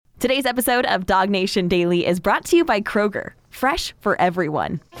Today's episode of Dog Nation Daily is brought to you by Kroger, fresh for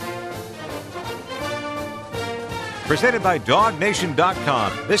everyone. Presented by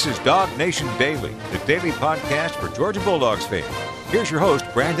DogNation.com. This is Dog Nation Daily, the daily podcast for Georgia Bulldogs fans. Here's your host,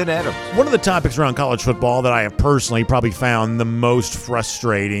 Brandon Adams. One of the topics around college football that I have personally probably found the most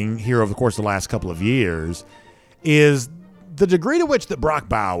frustrating here over the course of the last couple of years is the degree to which that Brock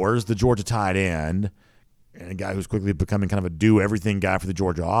Bowers, the Georgia tight end, and a guy who's quickly becoming kind of a do-everything guy for the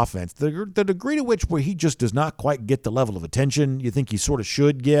Georgia offense, the degree to which where he just does not quite get the level of attention you think he sort of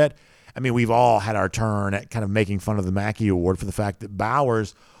should get. I mean, we've all had our turn at kind of making fun of the Mackey Award for the fact that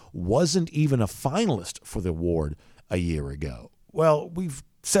Bowers wasn't even a finalist for the award a year ago. Well, we've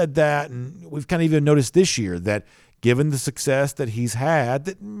said that, and we've kind of even noticed this year that given the success that he's had,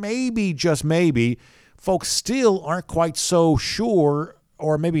 that maybe, just maybe, folks still aren't quite so sure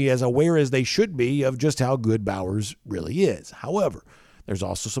or maybe as aware as they should be of just how good Bowers really is. However, there's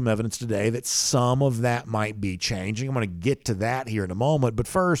also some evidence today that some of that might be changing. I'm going to get to that here in a moment. But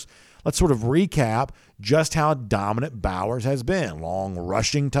first, let's sort of recap just how dominant Bowers has been. Long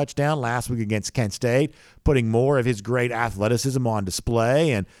rushing touchdown last week against Kent State, putting more of his great athleticism on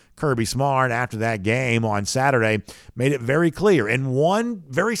display. And Kirby Smart, after that game on Saturday, made it very clear in one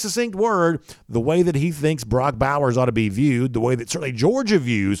very succinct word the way that he thinks Brock Bowers ought to be viewed, the way that certainly Georgia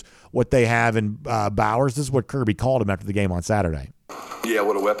views what they have in Bowers. This is what Kirby called him after the game on Saturday. Yeah,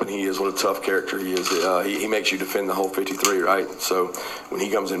 what a weapon he is, what a tough character he is. He makes you defend the whole 53, right? So when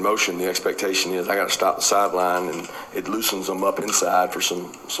he comes in motion, the expectation is I got to stop the sideline, and it loosens them up inside for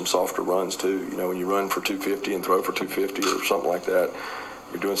some softer runs too. You know, when you run for 250 and throw for 250 or something like that,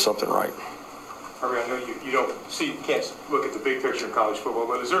 you're doing something right. I know you can't look at the big picture in college football,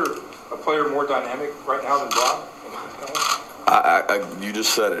 but is there a player more dynamic right now than Brock? You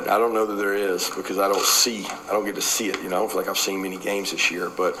just said it. I don't know that there is because I don't get to see it. You know, I don't feel like I've seen many games this year,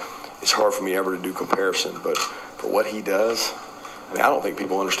 but it's hard for me ever to do comparison. But for what he does, I mean, I don't think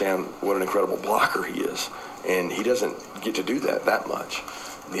people understand what an incredible blocker he is. And he doesn't get to do that much.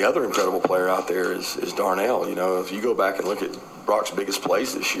 The other incredible player out there is Darnell. You know, if you go back and look at Brock's biggest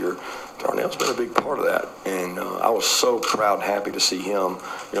plays this year, Darnell's been a big part of that. And I was so proud and happy to see him.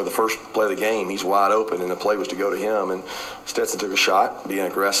 You know, the first play of the game, he's wide open, and the play was to go to him. And Stetson took a shot, being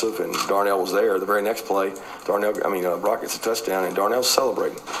aggressive, and Darnell was there. The very next play, Brock gets a touchdown, and Darnell's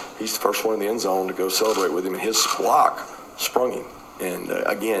celebrating. He's the first one in the end zone to go celebrate with him, and his block sprung him. And,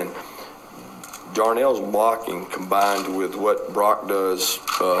 again, Darnell's blocking combined with what Brock does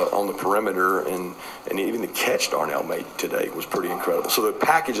on the perimeter and even the catch Darnell made today was pretty incredible. So the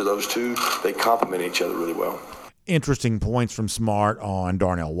package of those two, they complement each other really well. Interesting points from Smart on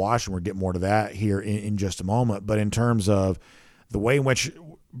Darnell Washington. We'll get more to that here in just a moment. But in terms of the way in which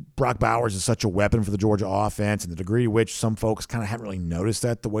Brock Bowers is such a weapon for the Georgia offense and the degree to which some folks kind of haven't really noticed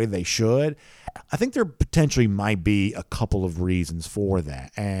that the way they should, I think there potentially might be a couple of reasons for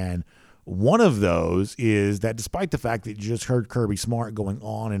that. And one of those is that despite the fact that you just heard Kirby Smart going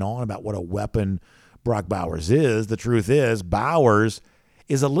on and on about what a weapon Brock Bowers is, the truth is Bowers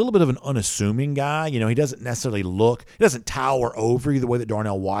is a little bit of an unassuming guy. You know, he doesn't necessarily he doesn't tower over you the way that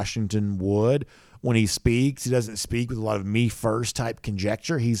Darnell Washington would when he speaks. He doesn't speak with a lot of me first type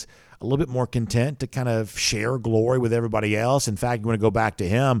conjecture. He's a little bit more content to kind of share glory with everybody else. In fact, you want to go back to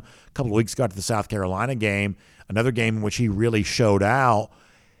him a couple of weeks ago to the South Carolina game, another game in which he really showed out.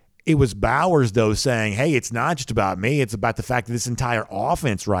 It was Bowers, though, saying, hey, it's not just about me. It's about the fact that this entire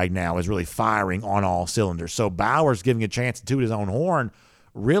offense right now is really firing on all cylinders. So Bowers giving a chance to toot his own horn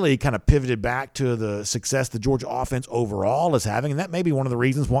really kind of pivoted back to the success the Georgia offense overall is having. And that may be one of the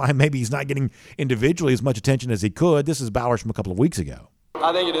reasons why maybe he's not getting individually as much attention as he could. This is Bowers from a couple of weeks ago.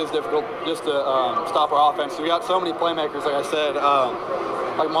 I think it is difficult just to stop our offense. We got so many playmakers, like I said,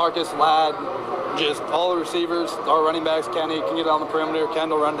 like Marcus, Ladd, just all the receivers, our running backs. Kenny can get on the perimeter,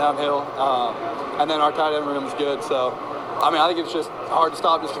 Kendall run downhill, and then our tight end room is good. So, I think it's just hard to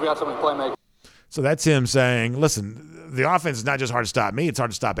stop just because we got so many playmakers. So that's him saying, listen, the offense is not just hard to stop me, it's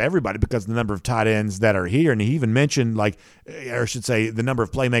hard to stop everybody because of the number of tight ends that are here. And he even mentioned, the number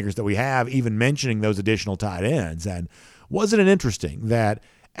of playmakers that we have, even mentioning those additional tight ends. And wasn't it interesting that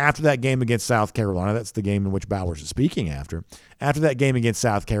after that game against South Carolina, that's the game in which Bowers is speaking after that game against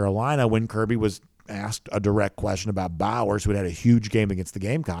South Carolina, when Kirby was asked a direct question about Bowers, who had a huge game against the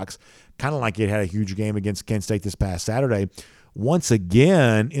Gamecocks, kind of like he had a huge game against Kent State this past Saturday, once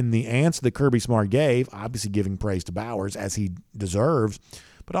again, in the answer that Kirby Smart gave, obviously giving praise to Bowers as he deserves,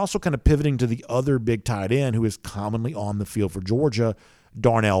 but also kind of pivoting to the other big tight end who is commonly on the field for Georgia,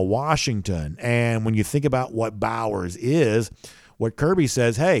 Darnell Washington. And when you think about what Bowers is, what Kirby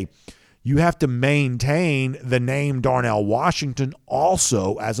says, hey, you have to maintain the name Darnell Washington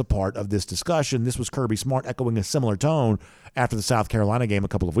also as a part of this discussion. This was Kirby Smart echoing a similar tone after the South Carolina game a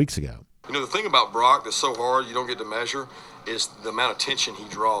couple of weeks ago. You know, the thing about Brock that's so hard you don't get to measure is the amount of attention he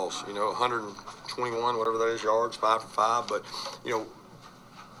draws. 121, whatever that is, yards, 5 for 5. But,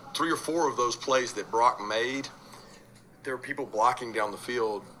 3 or 4 of those plays that Brock made, there were people blocking down the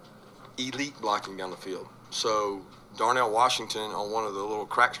field, elite blocking down the field. So Darnell Washington on one of the little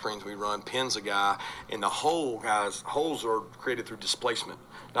crack screens we run pins a guy, and the holes are created through displacement,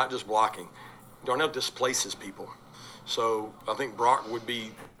 not just blocking. Darnell displaces people. So I think Brock would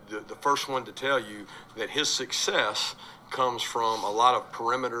be the first one to tell you that his success comes from a lot of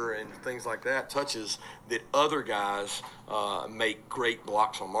perimeter and things like that, touches that other guys make great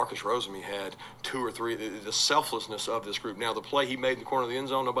blocks on. Marcus Rosemy had 2 or 3, the selflessness of this group. Now, the play he made in the corner of the end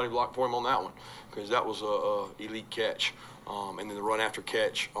zone, nobody blocked for him on that one because that was a elite catch. And then the run after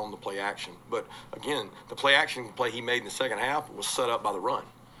catch on the play action. But again, the play action play he made in the second half was set up by the run.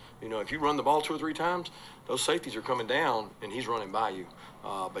 If you run the ball 2 or 3 times, those safeties are coming down and he's running by you.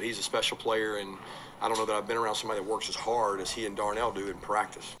 But he's a special player, and I don't know that I've been around somebody that works as hard as he and Darnell do in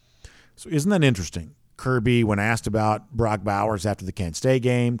practice. So isn't that interesting? Kirby, when asked about Brock Bowers after the Kent State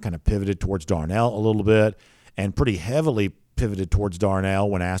game, kind of pivoted towards Darnell a little bit and pretty heavily pivoted towards Darnell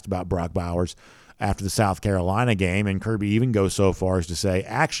when asked about Brock Bowers after the South Carolina game. And Kirby even goes so far as to say,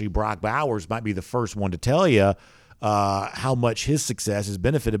 actually, Brock Bowers might be the first one to tell you how much his success is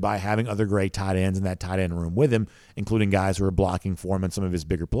benefited by having other great tight ends in that tight end room with him, including guys who are blocking for him in some of his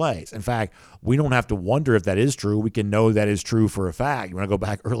bigger plays. In fact, we don't have to wonder if that is true. We can know that is true for a fact. You want to go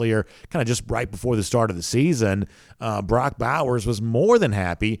back earlier, kind of just right before the start of the season, Brock Bowers was more than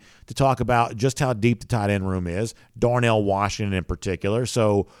happy to talk about just how deep the tight end room is, Darnell Washington in particular.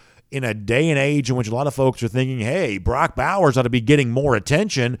 So in a day and age in which a lot of folks are thinking, hey, Brock Bowers ought to be getting more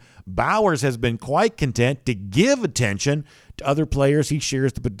attention, Bowers has been quite content to give attention to other players he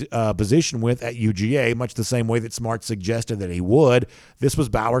shares the position with at UGA, much the same way that Smart suggested that he would. This was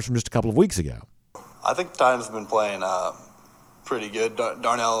Bowers from just a couple of weeks ago. I think the Titans have been playing pretty good.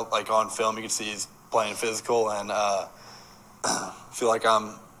 Darnell, on film, you can see he's playing physical, and I feel like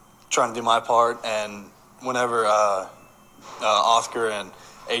I'm trying to do my part. And whenever Oscar and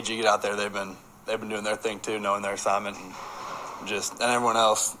AG get out there, they've been doing their thing too, knowing their assignment, and everyone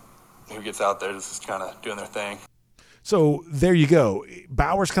else who gets out there is just kind of doing their thing. So there you go.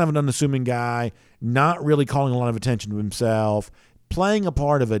 Bowers kind of an unassuming guy, not really calling a lot of attention to himself, playing a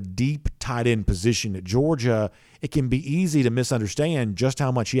part of a deep tight end position at Georgia. It can be easy to misunderstand just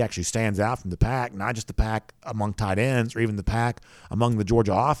how much he actually stands out from the pack, not just the pack among tight ends or even the pack among the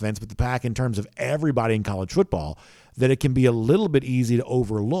Georgia offense, but the pack in terms of everybody in college football, that it can be a little bit easy to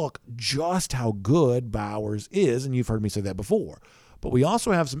overlook just how good Bowers is, and you've heard me say that before. But we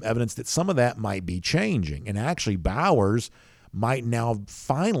also have some evidence that some of that might be changing, and actually Bowers might now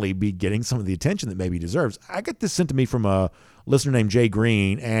finally be getting some of the attention that maybe he deserves. I got this sent to me from a listener named Jay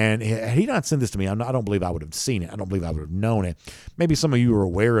Green, and had he not sent this to me, I don't believe I would have seen it. I don't believe I would have known it. Maybe some of you are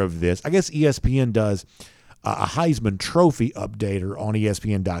aware of this. I guess ESPN does a Heisman Trophy updater on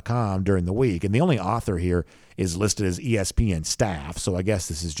ESPN.com during the week, and the only author here is listed as ESPN staff, so I guess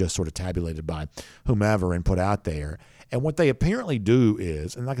this is just sort of tabulated by whomever and put out there. And what they apparently do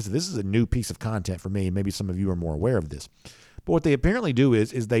is, and like I said, this is a new piece of content for me, maybe some of you are more aware of this, but what they apparently do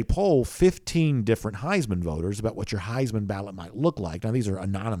is they poll 15 different Heisman voters about what your Heisman ballot might look like. Now, these are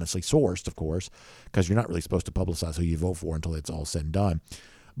anonymously sourced, of course, because you're not really supposed to publicize who you vote for until it's all said and done.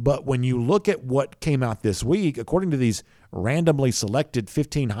 But when you look at what came out this week, according to these randomly selected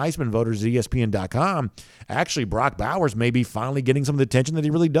 15 Heisman voters at ESPN.com, actually Brock Bowers may be finally getting some of the attention that he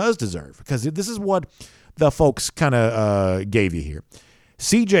really does deserve, because this is what the folks kind of gave you here.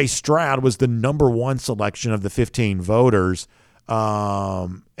 C.J. Stroud was the number one selection of the 15 voters,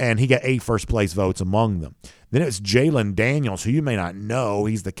 and he got 8 first-place votes among them. Then it was Jalen Daniels, who you may not know.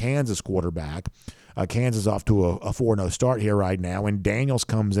 He's the Kansas quarterback. Kansas off to a 4-0 start here right now, and Daniels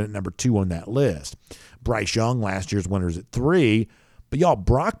comes in at number 2 on that list. Bryce Young, last year's winner, is at 3. But, y'all,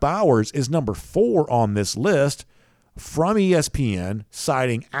 Brock Bowers is number 4 on this list from ESPN,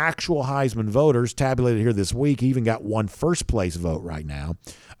 citing actual Heisman voters tabulated here this week. He even got 1 first-place vote right now,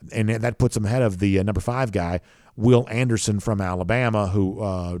 and that puts him ahead of the number 5 guy, Will Anderson from Alabama,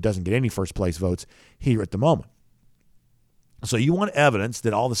 who doesn't get any first-place votes here at the moment. So you want evidence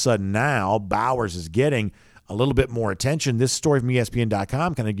that all of a sudden now Bowers is getting a little bit more attention. This story from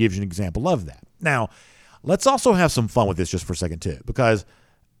ESPN.com kind of gives you an example of that. Now, let's also have some fun with this just for a second too, because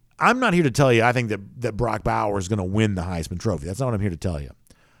I'm not here to tell you I think that Brock Bowers is going to win the Heisman Trophy. That's not what I'm here to tell you.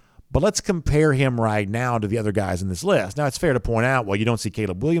 But let's compare him right now to the other guys in this list. Now, it's fair to point out, well, you don't see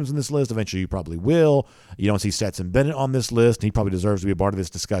Caleb Williams in this list. Eventually, you probably will. You don't see Stetson Bennett on this list. And he probably deserves to be a part of this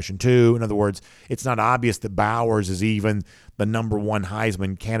discussion, too. In other words, it's not obvious that Bowers is even the number one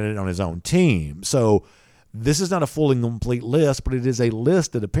Heisman candidate on his own team. So this is not a full and complete list, but it is a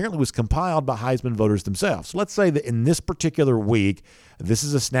list that apparently was compiled by Heisman voters themselves. So let's say that in this particular week, this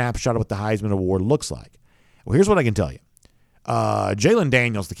is a snapshot of what the Heisman Award looks like. Well, here's what I can tell you. Jalen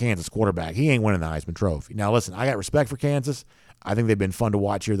Daniels, the Kansas quarterback, he ain't winning the Heisman Trophy. Now, listen, I got respect for Kansas. I think they've been fun to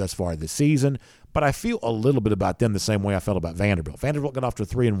watch here thus far this season, but I feel a little bit about them the same way I felt about Vanderbilt. Vanderbilt got off to a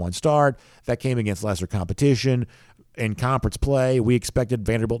 3-1 start. That came against lesser competition. In conference play, we expected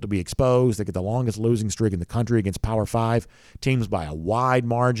Vanderbilt to be exposed. They get the longest losing streak in the country against Power 5 teams by a wide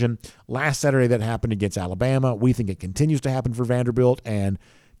margin. Last Saturday, that happened against Alabama. We think it continues to happen for Vanderbilt, and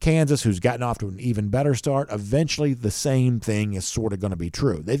Kansas, who's gotten off to an even better start, eventually the same thing is sort of going to be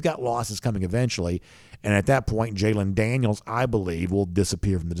true. They've got losses coming eventually, and at that point, Jalen Daniels, I believe, will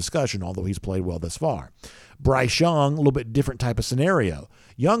disappear from the discussion, although he's played well thus far. Bryce Young, a little bit different type of scenario.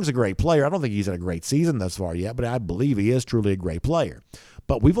 Young's a great player. I don't think he's had a great season thus far yet, but I believe he is truly a great player.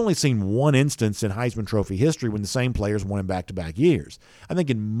 But we've only seen one instance in Heisman Trophy history when the same players won in back-to-back years. I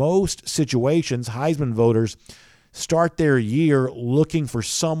think in most situations, Heisman voters start their year looking for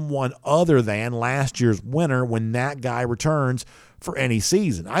someone other than last year's winner when that guy returns for any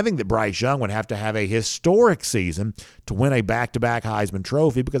season. I think that Bryce Young would have to have a historic season to win a back-to-back Heisman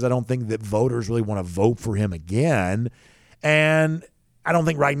Trophy because I don't think that voters really want to vote for him again. And I don't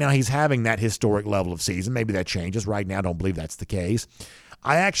think right now he's having that historic level of season. Maybe that changes. Right now, I don't believe that's the case.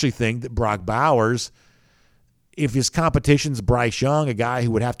 I actually think that Brock Bowers, if his competition's Bryce Young, a guy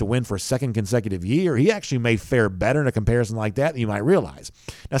who would have to win for a second consecutive year, he actually may fare better in a comparison like that than you might realize.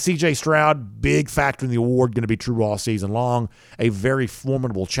 Now, C.J. Stroud, big factor in the award, going to be true all season long, a very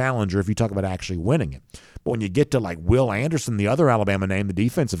formidable challenger if you talk about actually winning it. But when you get to like Will Anderson, the other Alabama name, the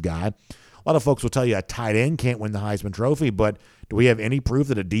defensive guy, a lot of folks will tell you a tight end can't win the Heisman Trophy, but do we have any proof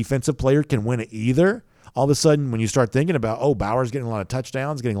that a defensive player can win it either? All of a sudden, when you start thinking about, Bowers getting a lot of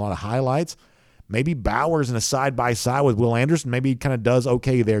touchdowns, getting a lot of highlights, maybe Bowers in a side-by-side with Will Anderson, maybe he kind of does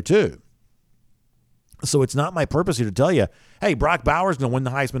okay there too. So it's not my purpose here to tell you, hey, Brock Bowers going to win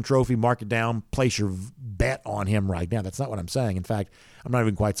the Heisman Trophy, mark it down, place your bet on him right now. That's not what I'm saying. In fact, I'm not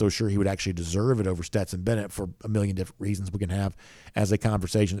even quite so sure he would actually deserve it over Stetson Bennett for a million different reasons we can have as a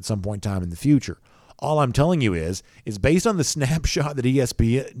conversation at some point in time in the future. All I'm telling you is based on the snapshot that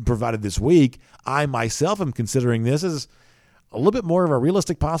ESPN provided this week, I myself am considering this as a little bit more of a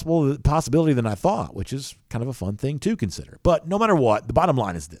realistic possibility than I thought, which is kind of a fun thing to consider. But no matter what, the bottom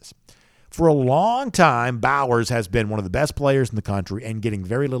line is this. For a long time, Bowers has been one of the best players in the country and getting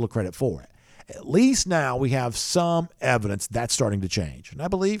very little credit for it. At least now we have some evidence that's starting to change. And I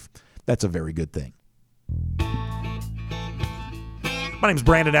believe that's a very good thing. My name's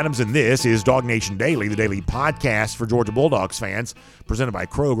Brandon Adams, and this is Dog Nation Daily, the daily podcast for Georgia Bulldogs fans, presented by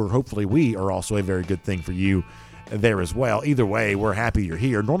Kroger. Hopefully we are also a very good thing for you there as well. Either way, we're happy you're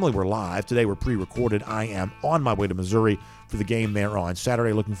here. Normally we're live. Today we're pre-recorded. I am on my way to Missouri for the game there on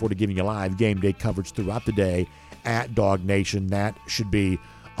Saturday. Looking forward to giving you live game day coverage throughout the day at Dog Nation. That should be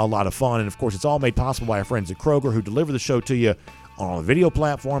a lot of fun. And, of course, it's all made possible by our friends at Kroger, who deliver the show to you on all the video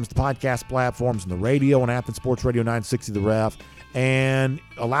platforms, the podcast platforms, and the radio on Athens Sports Radio 960 The Ref, and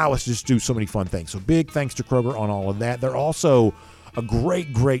allow us to just do so many fun things. So big thanks to Kroger on all of that. They're also a great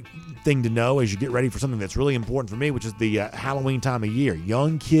thing to know as you get ready for something that's really important for me, which is the Halloween time of year.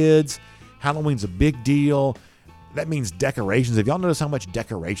 Young kids, Halloween's a big deal. That means decorations. Have y'all noticed how much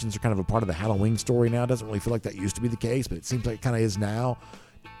decorations are kind of a part of the Halloween story now? It doesn't really feel like that used to be the case, but it seems like it kind of is now.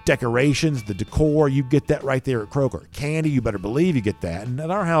 Decorations, the decor, you get that right there at Kroger. Candy, you better believe you get that. And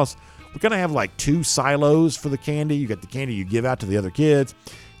at our house, we're going to have like 2 silos for the candy. You got the candy you give out to the other kids.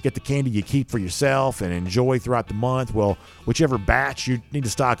 You get the candy you keep for yourself and enjoy throughout the month. Well, whichever batch you need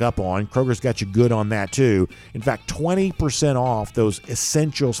to stock up on, Kroger's got you good on that too. In fact, 20% off those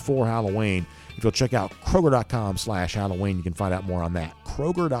essentials for Halloween. If you'll check out Kroger.com/Halloween, you can find out more on that.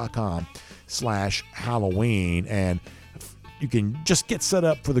 Kroger.com/Halloween. And you can just get set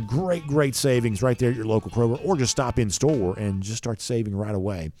up for the great savings right there at your local Kroger, or just stop in store and just start saving right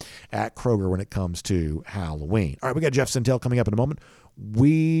away at Kroger when it comes to Halloween. All right, we got Jeff Sentell coming up in a moment.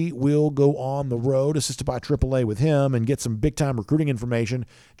 We will go on the road, assisted by AAA with him, and get some big-time recruiting information.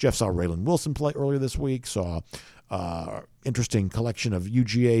 Jeff saw Raylan Wilson play earlier this week, saw interesting collection of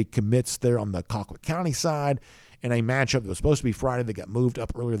UGA commits there on the Colquitt County side. in a matchup that was supposed to be Friday that got moved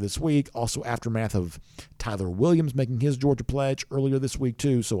up earlier this week. Also, aftermath of Tyler Williams making his Georgia pledge earlier this week,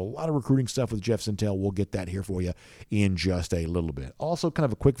 too. So a lot of recruiting stuff with Jeff Sentell. We'll get that here for you in just a little bit. Also, kind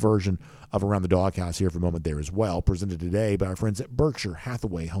of a quick version of Around the Doghouse here for a moment there as well, presented today by our friends at Berkshire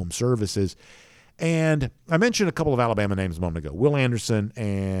Hathaway Home Services. And I mentioned a couple of Alabama names a moment ago, Will Anderson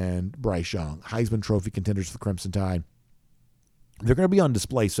and Bryce Young, Heisman Trophy contenders for the Crimson Tide. They're going to be on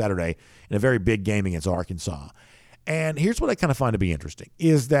display Saturday in a very big game against Arkansas. And here's what I kind of find to be interesting,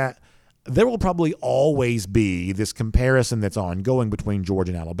 is that there will probably always be this comparison that's ongoing between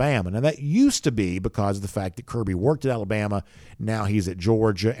Georgia and Alabama. Now, that used to be because of the fact that Kirby worked at Alabama, now he's at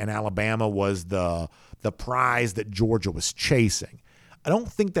Georgia, and Alabama was the prize that Georgia was chasing. I don't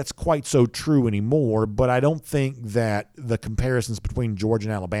think that's quite so true anymore, but I don't think that the comparisons between Georgia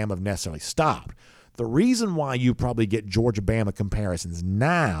and Alabama have necessarily stopped. The reason why you probably get Georgia-Bama comparisons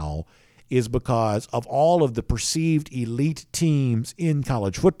now is because of all of the perceived elite teams in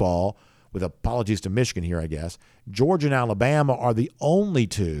college football, with apologies to Michigan here, I guess. Georgia and Alabama are the only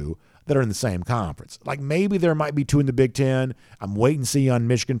two that are in the same conference. Like maybe there might be two in the Big Ten. I'm waiting to see on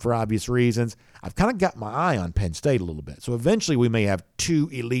Michigan for obvious reasons. I've kind of got my eye on Penn State a little bit. So eventually we may have two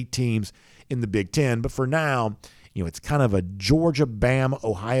elite teams in the Big Ten. But for now, it's kind of a Georgia, Bama,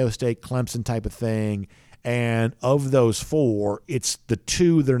 Ohio State, Clemson type of thing. And of those four, it's the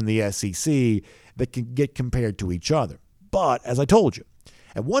two that are in the SEC that can get compared to each other. But as I told you,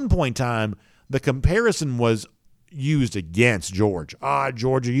 at one point in time, the comparison was used against Georgia.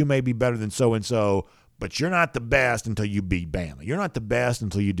 Georgia, you may be better than so-and-so, but you're not the best until you beat Bama. You're not the best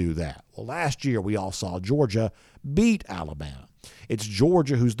until you do that. Well, last year we all saw Georgia beat Alabama. It's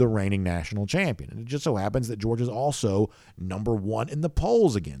Georgia who's the reigning national champion. And it just so happens that Georgia's also number one in the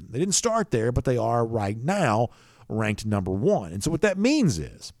polls again. They didn't start there, but they are right now ranked number one. And so what that means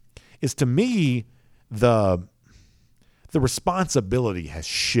is to me, the responsibility has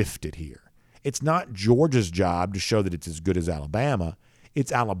shifted here. It's not Georgia's job to show that it's as good as Alabama.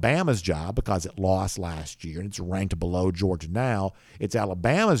 It's Alabama's job because it lost last year and it's ranked below Georgia now. It's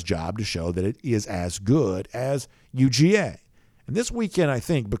Alabama's job to show that it is as good as UGA. And this weekend, I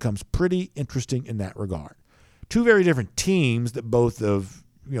think, becomes pretty interesting in that regard. Two very different teams that both of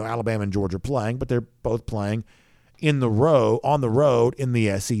Alabama and Georgia are playing, but they're both playing on the road in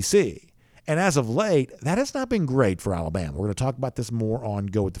the SEC. And as of late, that has not been great for Alabama. We're going to talk about this more on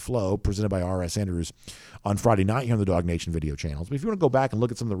Go With The Flow, presented by R.S. Andrews on Friday night here on the Dog Nation video channels. But if you want to go back and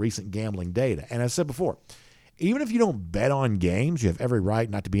look at some of the recent gambling data, and as I said before, even if you don't bet on games, you have every right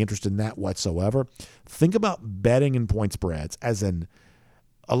not to be interested in that whatsoever. Think about betting in point spreads as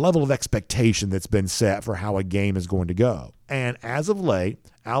a level of expectation that's been set for how a game is going to go. And as of late,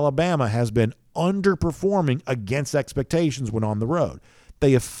 Alabama has been underperforming against expectations when on the road.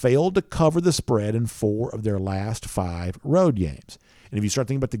 They have failed to cover the spread in 4 of their last 5 road games. And if you start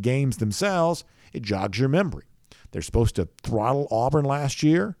thinking about the games themselves, it jogs your memory. They're supposed to throttle Auburn last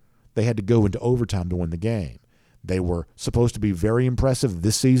year. They had to go into overtime to win the game. They were supposed to be very impressive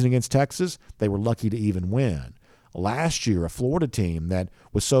this season against Texas. They were lucky to even win. Last year, a Florida team that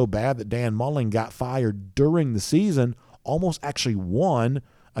was so bad that Dan Mullen got fired during the season almost actually won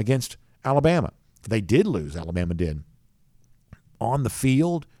against Alabama. They did lose, Alabama did. On the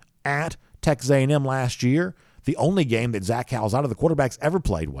field at Texas A&M last year, the only game that Zach Calzada, the quarterbacks, ever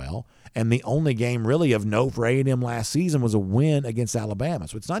played well, and the only game really of note for A&M last season was a win against Alabama.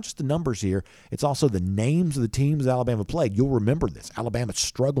 So it's not just the numbers here, it's also the names of the teams Alabama played. You'll remember this. Alabama's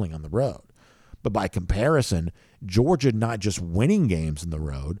struggling on the road. But by comparison, Georgia not just winning games on the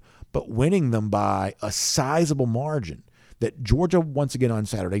road, but winning them by a sizable margin. That Georgia, once again on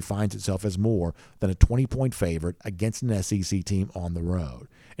Saturday, finds itself as more than a 20-point favorite against an SEC team on the road.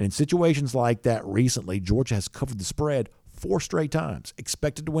 And in situations like that recently, Georgia has covered the spread 4 straight times,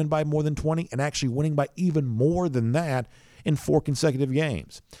 expected to win by more than 20, and actually winning by even more than that in 4 consecutive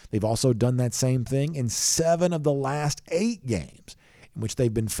games. They've also done that same thing in 7 of the last 8 games, in which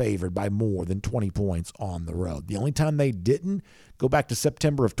they've been favored by more than 20 points on the road. The only time they didn't, go back to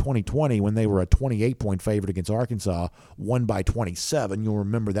September of 2020 when they were a 28-point favorite against Arkansas, won by 27. You'll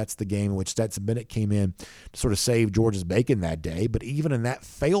remember that's the game in which Stetson Bennett came in to sort of save Georgia's bacon that day. But even in that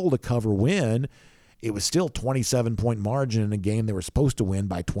fail-to-cover win, it was still 27-point margin in a game they were supposed to win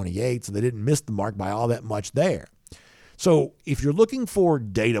by 28, so they didn't miss the mark by all that much there. So if you're looking for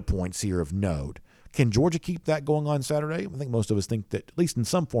data points here of note, can Georgia keep that going on Saturday? I think most of us think that, at least in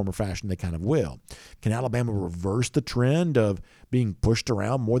some form or fashion, they kind of will. Can Alabama reverse the trend of being pushed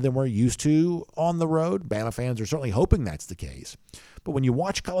around more than we're used to on the road? Bama fans are certainly hoping that's the case. But when you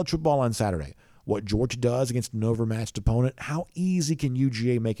watch college football on Saturday, what Georgia does against an overmatched opponent, how easy can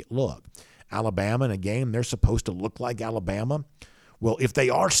UGA make it look? Alabama in a game they're supposed to look like Alabama? Well, if they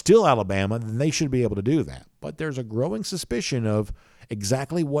are still Alabama, then they should be able to do that. But there's a growing suspicion of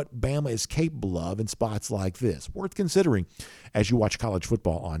exactly what Bama is capable of in spots like this. Worth considering as you watch college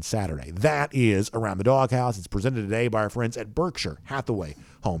football on Saturday. That is Around the Doghouse. It's presented today by our friends at Berkshire Hathaway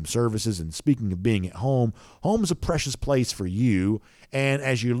Home Services. And speaking of being at home, home is a precious place for you. And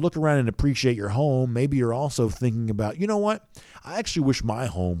as you look around and appreciate your home, maybe you're also thinking about, you know what? I actually wish my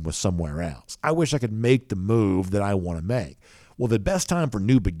home was somewhere else. I wish I could make the move that I want to make. Well, the best time for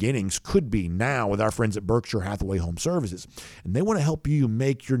new beginnings could be now with our friends at Berkshire Hathaway Home Services. And they want to help you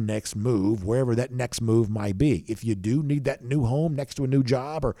make your next move, wherever that next move might be. If you do need that new home next to a new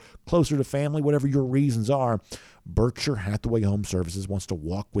job or closer to family, whatever your reasons are, Berkshire Hathaway Home Services wants to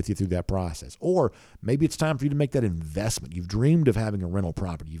walk with you through that process. Or maybe it's time for you to make that investment. You've dreamed of having a rental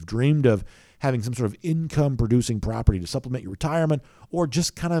property. You've dreamed of having some sort of income-producing property to supplement your retirement, or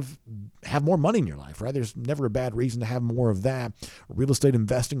just kind of have more money in your life, right? There's never a bad reason to have more of that. Real estate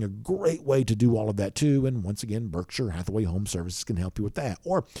investing, a great way to do all of that too. And once again, Berkshire Hathaway Home Services can help you with that.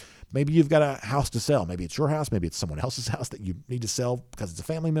 Or maybe you've got a house to sell. Maybe it's your house. Maybe it's someone else's house that you need to sell because it's a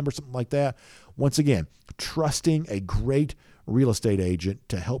family member, something like that. Once again, trusting a great real estate agent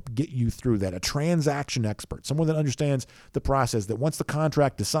to help get you through that, a transaction expert, someone that understands the process, that once the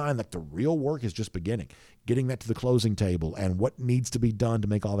contract is signed, like the real work is just beginning, getting that to the closing table and what needs to be done to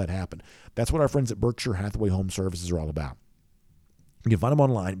make all that happen. That's what our friends at Berkshire Hathaway Home Services are all about. You can find them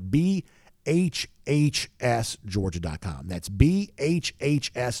online, BHHSgeorgia.com. That's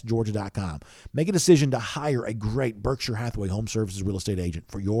BHHSgeorgia.com. Make a decision to hire a great Berkshire Hathaway Home Services real estate agent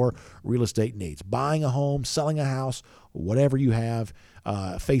for your real estate needs. Buying a home, selling a house, whatever you have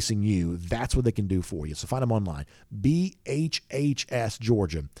facing you, that's what they can do for you. So find them online,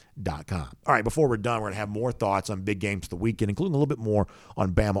 BHHSgeorgia.com. All right, before we're done, we're going to have more thoughts on big games of the weekend, including a little bit more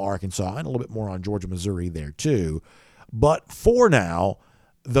on Bama, Arkansas, and a little bit more on Georgia, Missouri there too. But for now,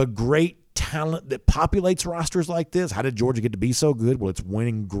 the great talent that populates rosters like this, how did Georgia get to be so good? Well, it's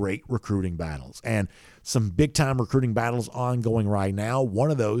winning great recruiting battles. And some big-time recruiting battles ongoing right now.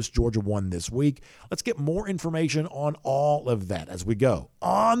 One of those, Georgia won this week. Let's get more information on all of that as we go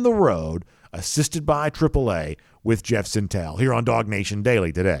on the road, assisted by AAA with Jeff Sintel here on Dog Nation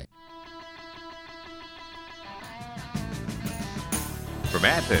Daily today. From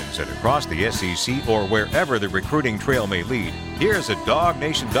Athens and across the SEC or wherever the recruiting trail may lead, here's a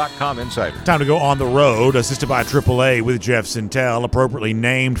DogNation.com insider. Time to go on the road, assisted by AAA with Jeff Sintel, appropriately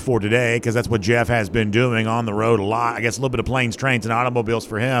named for today because that's what Jeff has been doing on the road a lot. I guess a little bit of planes, trains, and automobiles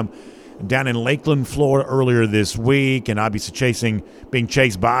for him. Down in Lakeland, Florida earlier this week, and obviously being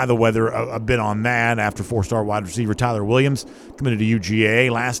chased by the weather a bit on that after four-star wide receiver Tyler Williams committed to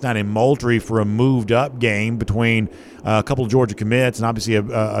UGA. Last night in Moultrie for a moved-up game between a couple of Georgia commits, and obviously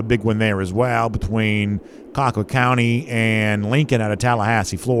a big one there as well between Colquitt County and Lincoln out of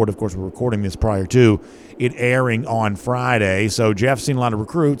Tallahassee, Florida. Of course, we're recording this prior to it airing on Friday. So Jeff's seen a lot of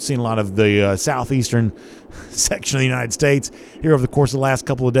recruits, seen a lot of the southeastern section of the United States here over the course of the last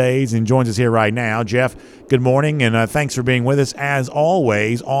couple of days, and joins us here right now. Jeff, good morning, and thanks for being with us, as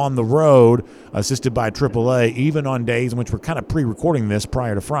always, on the road, assisted by AAA, even on days in which we're kind of pre-recording this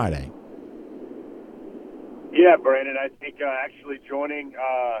prior to Friday. Yeah, Brandon, I think actually joining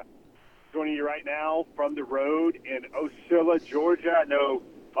you right now from the road in Ocilla, Georgia. I know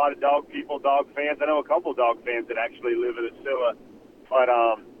a lot of dog people, dog fans. I know a couple of dog fans that actually live in Ocilla. But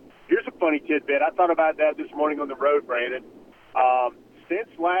here's a funny tidbit. I thought about that this morning on the road, Brandon. Since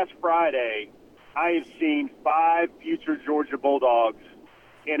last Friday, I have seen 5 future Georgia Bulldogs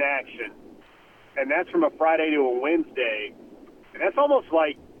in action. And that's from a Friday to a Wednesday. And that's almost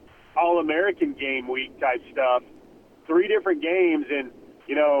like All-American game week type stuff. 3 different games, and,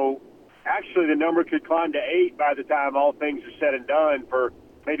 you know, actually the number could climb to 8 by the time all things are said and done for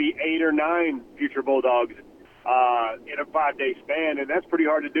maybe 8 or 9 future Bulldogs in a 5-day span, and that's pretty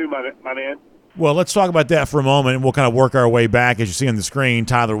hard to do, my man. Well, let's talk about that for a moment, and we'll kind of work our way back. As you see on the screen,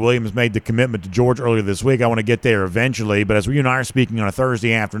 Tyler Williams made the commitment to Georgia earlier this week. I want to get there eventually, but as you and I are speaking on a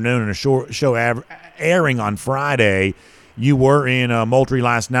Thursday afternoon and a show airing on Friday, you were in Moultrie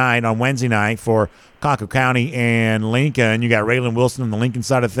last night on Wednesday night for Colquitt County and Lincoln. You got Raylan Wilson on the Lincoln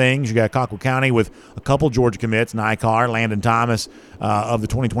side of things. You got Colquitt County with a couple Georgia commits, Nycar, Landon Thomas of the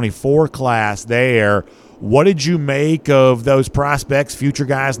 2024 class there. What did you make of those prospects, future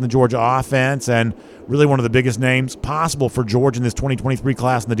guys in the Georgia offense, and really one of the biggest names possible for Georgia in this 2023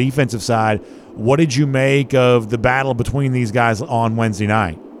 class on the defensive side? What did you make of the battle between these guys on Wednesday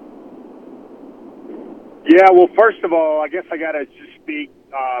night? Yeah, well, first of all, I guess I got to just speak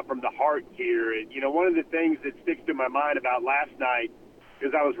from the heart here. And, you know, one of the things that sticks to my mind about last night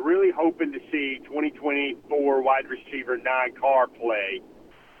because I was really hoping to see 2024 wide receiver Nine Carr play.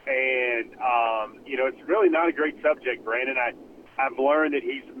 And, it's really not a great subject, Brandon. I've learned that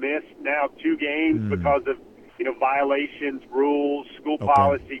he's missed now 2 games because of, violations, rules, school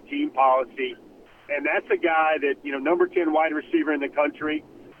policy, team policy. And that's a guy that, number 10 wide receiver in the country.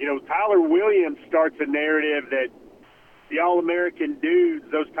 Tyler Williams starts a narrative that the All-American dudes,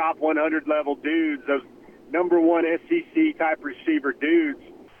 those top 100 level dudes, those number 1 SEC type receiver dudes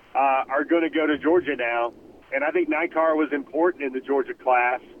are going to go to Georgia now. And I think Nine Carr was important in the Georgia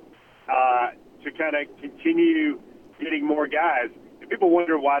class to kind of continue getting more guys. And people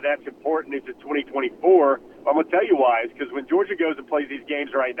wonder why that's important into 2024. I'm going to tell you why. It's because when Georgia goes and plays these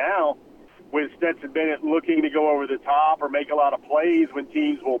games right now, with Stetson Bennett looking to go over the top or make a lot of plays when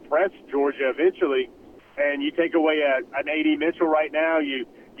teams will press Georgia eventually, and you take away an A.D. Mitchell right now, you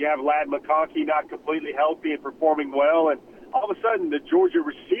have Ladd McConkey not completely healthy and performing well, and all of a sudden the Georgia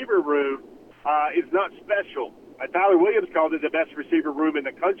receiver room is not special. Tyler Williams called it the best receiver room in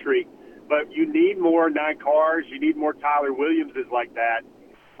the country, but you need more Nine Carrs, you need more Tyler Williamses like that.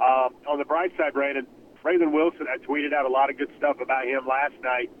 On the bright side, Brandon, Raylan Wilson, I tweeted out a lot of good stuff about him last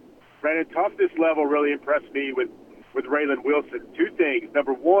night. Brandon, toughness level really impressed me with Raylan Wilson. 2 things.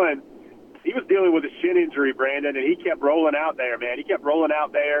 Number 1, he was dealing with a shin injury, Brandon, and he kept rolling out there, man. He kept rolling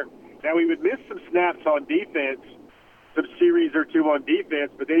out there. Now, he would miss some snaps on defense, some series or 2 on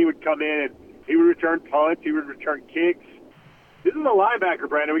defense, but then he would come in and he would return punts, he would return kicks. This is a linebacker,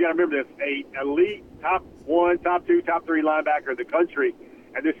 Brandon. We got to remember this, a elite top 1, top 2, top 3 linebacker in the country.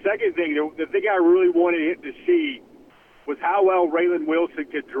 And the second thing, the thing I really wanted him to see was how well Raylan Wilson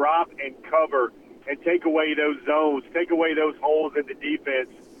could drop and cover and take away those zones, take away those holes in the defense.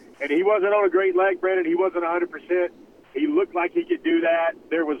 And he wasn't on a great leg, Brandon. He wasn't 100%. He looked like he could do that.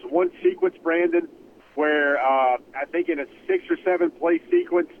 There was one sequence, Brandon, where I think in a 6 or 7 play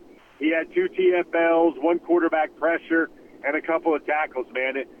sequence, he had 2 TFLs, 1 quarterback pressure, and a couple of tackles,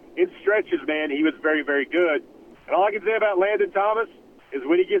 man. In stretches, man, he was very, very good. And all I can say about Landon Thomas is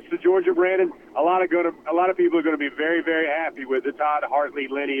when he gets to Georgia, Brandon, a lot of people are going to be very, very happy with the Todd Hartley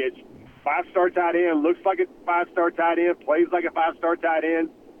lineage. 5-star tight end, looks like a 5-star tight end, plays like a 5-star tight end.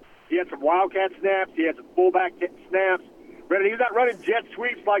 He had some wildcat snaps. He had some fullback snaps. Brandon, he's not running jet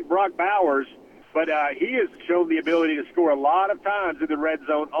sweeps like Brock Bowers, but he has shown the ability to score a lot of times in the red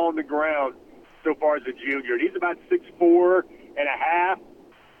zone on the ground so far as a junior. And he's about 6'4 and a half,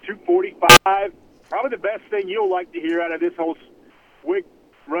 245. Probably the best thing you'll like to hear out of this whole quick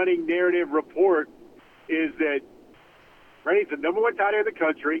running narrative report is that Brandon's the number 1 tight end in the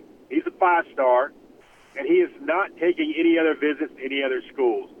country. He's a 5-star, and he is not taking any other visits to any other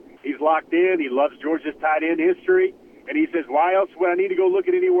schools. He's locked in. He loves Georgia's tight end history, and he says, why else would I need to go look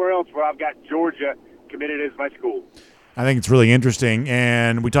at anywhere else where I've got Georgia committed as my school? I think it's really interesting,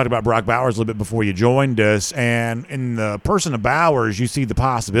 and we talked about Brock Bowers a little bit before you joined us, and in the person of Bowers, you see the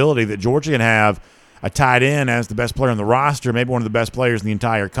possibility that Georgia can have a tight end as the best player on the roster, maybe one of the best players in the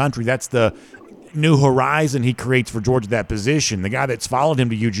entire country. That's the new horizon he creates for Georgia, that position. The guy that's followed him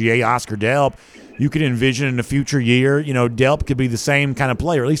to UGA, Oscar Delp, you could envision in a future year, Delp could be the same kind of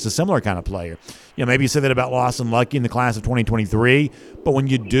player, at least a similar kind of player. Maybe you say that about Lawson Lucky in the class of 2023, but when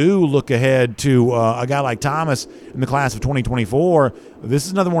you do look ahead to a guy like Thomas in the class of 2024, this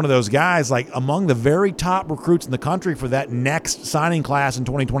is another one of those guys, like among the very top recruits in the country for that next signing class in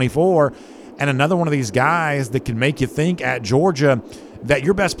 2024, and another one of these guys that can make you think at Georgia that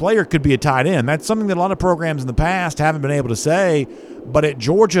your best player could be a tight end. That's something that a lot of programs in the past haven't been able to say. But at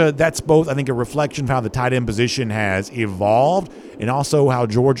Georgia, that's both, I think, a reflection of how the tight end position has evolved and also how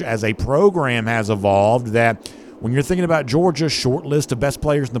Georgia as a program has evolved, that when you're thinking about Georgia's short list of best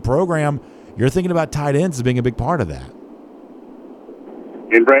players in the program, you're thinking about tight ends as being a big part of that.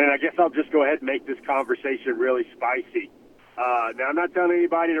 And, Brandon, I guess I'll just go ahead and make this conversation really spicy. Now, I'm not telling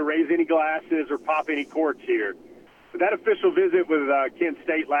anybody to raise any glasses or pop any corks here. But that official visit with Kent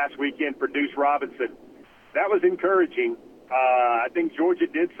State last weekend for Deuce Robinson, that was encouraging. I think Georgia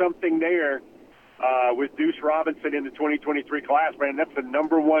did something there with Deuce Robinson in the 2023 class, man. That's the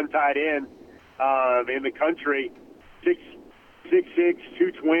number 1 tight end in the country, 6'6",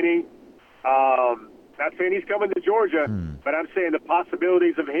 220. Not saying he's coming to Georgia, but I'm saying the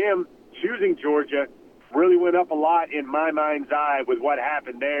possibilities of him choosing Georgia really went up a lot in my mind's eye with what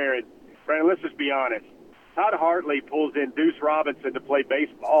happened there. And, Brandon, let's just be honest. Todd Hartley pulls in Deuce Robinson to play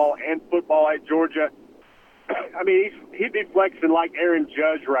baseball and football at Georgia. I mean, he'd be flexing like Aaron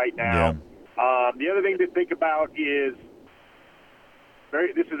Judge right now. Yeah. The other thing to think about is,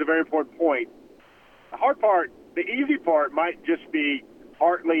 this is a very important point. The hard part, the easy part might just be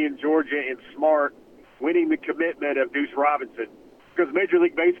Hartley and Georgia and Smart winning the commitment of Deuce Robinson. because Major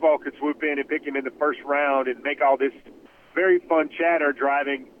League Baseball could swoop in and pick him in the first round and make all this very fun chatter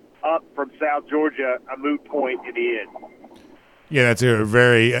driving up from South Georgia a moot point in the end. Yeah, that's a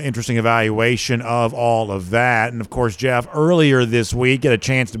very interesting evaluation of all of that. And, of course, Jeff, earlier this week, get a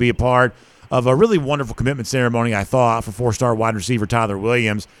chance to be a part of a really wonderful commitment ceremony, I thought, for four-star wide receiver Tyler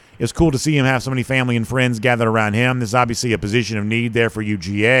Williams. It was cool to see him have so many family and friends gathered around him. This is obviously a position of need there for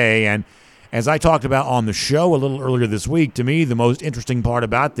UGA. And as I talked about on the show a little earlier this week, to me, the most interesting part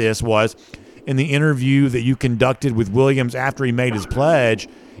about this was in the interview that you conducted with Williams after he made his pledge,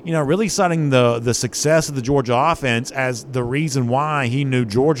 really citing the success of the Georgia offense as the reason why he knew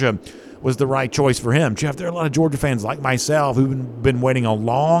Georgia was the right choice for him. Jeff, there are a lot of Georgia fans like myself who've been waiting a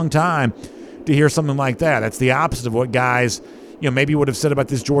long time to hear something like that. That's the opposite of what guys, maybe would have said about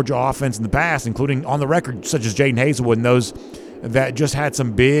this Georgia offense in the past, including on the record, such as Jaden Hazelwood and those that just had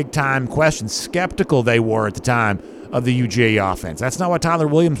some big-time questions. Skeptical they were at the time of the UGA offense. That's not what Tyler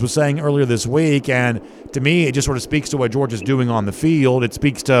Williams was saying earlier this week, and to me, it just sort of speaks to what Georgia's doing on the field. It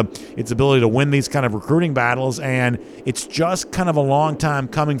speaks to its ability to win these kind of recruiting battles, and it's just kind of a long time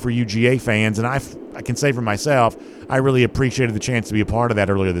coming for UGA fans, and I can say for myself, I really appreciated the chance to be a part of that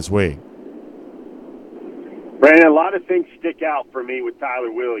earlier this week. Brandon, a lot of things stick out for me with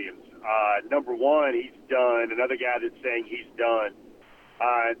Tyler Williams. Number one, he's done. Another guy that's saying he's done.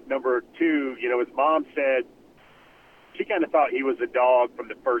 Number two, his mom said she kind of thought he was a dog from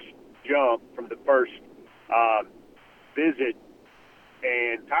the first jump, from the first visit.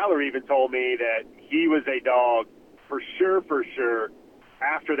 And Tyler even told me that he was a dog for sure,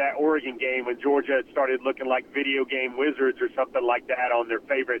 after that Oregon game when Georgia started looking like video game wizards or something like that on their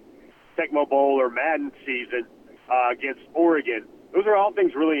favorite Tecmo Bowl or Madden season against Oregon. Those are all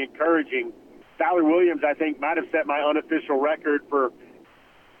things really encouraging. Tyler Williams, I think, might have set my unofficial record for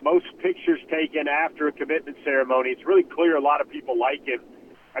most pictures taken after a commitment ceremony. It's really clear a lot of people like him.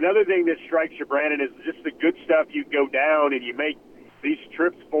 Another thing that strikes you, Brandon, is just the good stuff you go down and you make these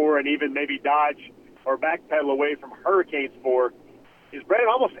trips for and even maybe dodge or backpedal away from hurricanes for, is Brandon,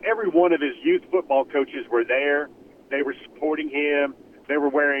 almost every one of his youth football coaches were there. They were supporting him. They were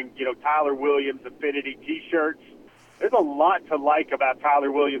wearing, Tyler Williams affinity T-shirts. There's a lot to like about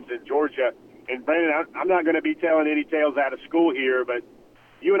Tyler Williams in Georgia. And, Brandon, I'm not going to be telling any tales out of school here, but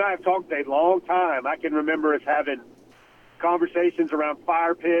you and I have talked a long time. I can remember us having conversations around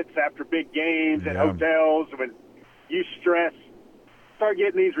fire pits after big games at hotels when you stress, start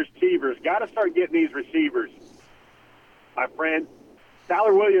getting these receivers. Got to start getting these receivers. My friend,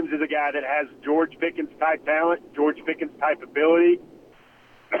 Tyler Williams is a guy that has George Pickens-type talent, George Pickens-type ability.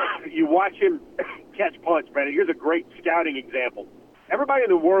 You watch him catch punts, Brandon. Here's a great scouting example. Everybody in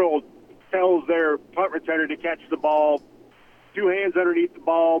the world tells their punt returner to catch the ball, two hands underneath the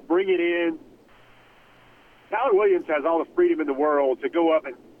ball, bring it in. Tyler Williams has all the freedom in the world to go up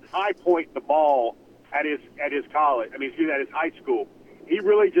and high point the ball at his college. At his high school. He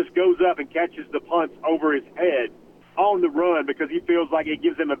really just goes up and catches the punts over his head on the run because he feels like it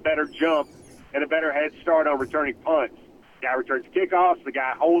gives him a better jump and a better head start on returning punts. The guy returns kickoffs. The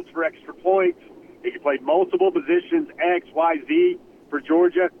guy holds for extra points. He can play multiple positions, X, Y, Z, for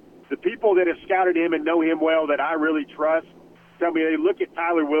Georgia. The people that have scouted him and know him well that I really trust tell me they look at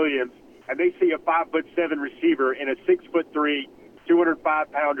Tyler Williams and they see a 5'7" receiver in a 6'3",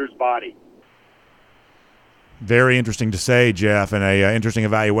 205-pounder's body. Very interesting to say, Jeff, and a interesting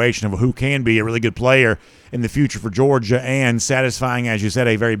evaluation of who can be a really good player in the future for Georgia and satisfying, as you said,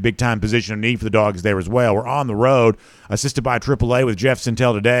 a very big-time position of need for the Dogs there as well. We're on the road, assisted by AAA with Jeff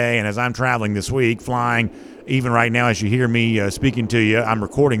Sintel today, and as I'm traveling this week, flying, even right now as you hear me speaking to you, I'm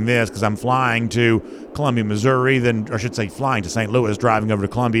recording this because I'm flying to Columbia, Missouri, flying to St. Louis, driving over to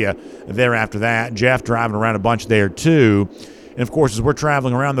Columbia thereafter that. Jeff driving around a bunch there too. And, of course, as we're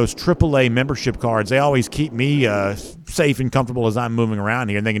traveling around, those AAA membership cards, they always keep me safe and comfortable as I'm moving around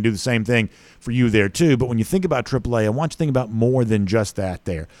here, and they can do the same thing for you there too. But when you think about AAA, I want you to think about more than just that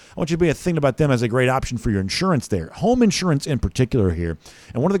there. I want you to be thinking about them as a great option for your insurance there, home insurance in particular here.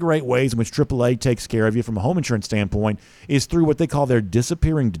 And one of the great ways in which AAA takes care of you from a home insurance standpoint is through what they call their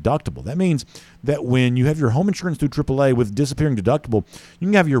disappearing deductible. That means that when you have your home insurance through AAA with disappearing deductible, you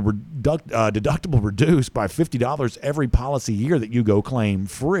can have your deductible reduced by $50 every policy year that you go claim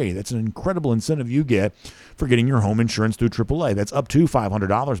free. That's an incredible incentive you get for getting your home insurance through AAA. That's up to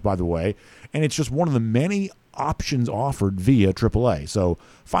 $500, by the way, and it's just one of the many options offered via AAA. So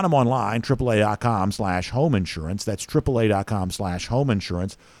find them online, AAA.com/home insurance. That's AAA.com/home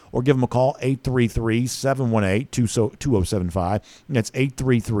insurance. or give them a call, 833-718-2075. That's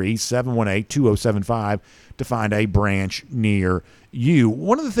 833-718-2075 to find a branch near you.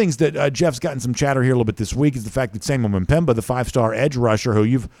 One of the things that Jeff's gotten some chatter here a little bit this week is the fact that Samuel Mpemba, the 5-star edge rusher who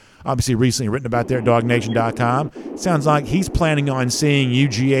you've obviously recently written about there at DogNation.com, sounds like he's planning on seeing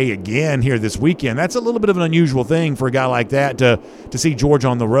UGA again here this weekend. That's a little bit of an unusual thing for a guy like that to see Georgia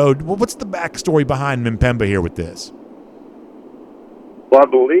on the road. Well, what's the backstory behind Mpemba here with this? Well, I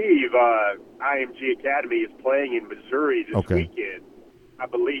believe IMG Academy is playing in Missouri this weekend. I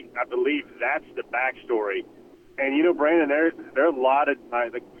believe that's the backstory. And you know, Brandon, there are a lot of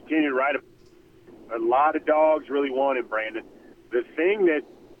continue to write a lot of dogs really want him, Brandon. The thing that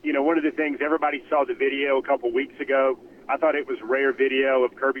one of the things everybody saw the video a couple weeks ago. I thought it was rare video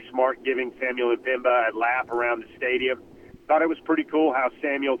of Kirby Smart giving Samuel Mpemba a lap around the stadium. Thought it was pretty cool how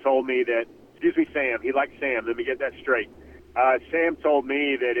Samuel told me that. Sam. He likes Sam. Let me get that straight. Sam told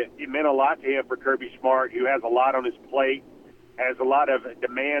me that it meant a lot to him for Kirby Smart, who has a lot on his plate, has a lot of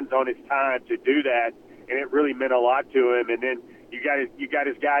demands on his time to do that, and it really meant a lot to him. And then you got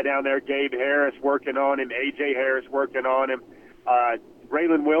his guy down there, Gabe Harris, working on him, A.J. Harris working on him.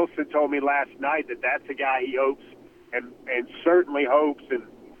 Raylan Wilson told me last night that that's a guy he hopes and certainly hopes and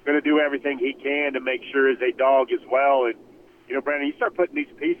going to do everything he can to make sure is a dog as well. And, Brandon, you start putting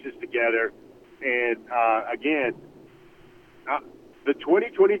these pieces together, and, again, the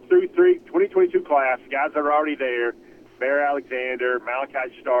 2022 class, guys that are already there, Bear Alexander,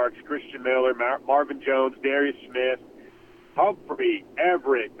 Malachi Starks, Christian Miller, Marvin Jones, Darius Smith, Humphrey,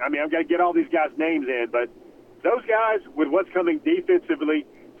 Everett. I mean, I've got to get all these guys' names in, but those guys, with what's coming defensively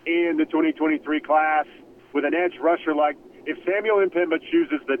in the 2023 class, with an edge rusher like, if Samuel Mpemba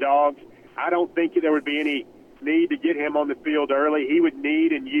chooses the Dogs, I don't think there would be any need to get him on the field early. He would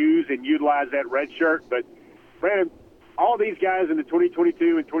need and use and utilize that red shirt. But, Brandon, all these guys in the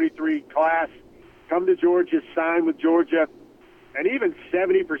 2022 and 23 class come to Georgia, sign with Georgia, and even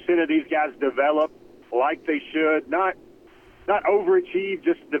 70% of these guys develop like they should, not overachieve,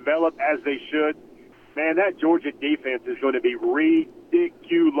 just develop as they should. Man, that Georgia defense is going to be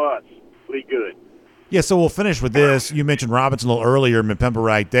ridiculously good. Yeah, so we'll finish with this. You mentioned Robinson a little earlier, Mpemba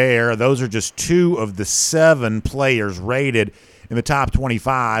right there. Those are just 2 of the 7 players rated in the top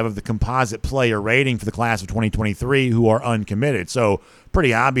 25 of the composite player rating for the class of 2023 who are uncommitted. So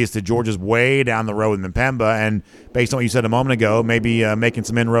pretty obvious that Georgia's way down the road with Mpemba, and based on what you said a moment ago, maybe making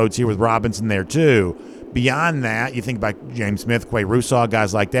some inroads here with Robinson there too. Beyond that, you think about James Smith, Quay Russaw,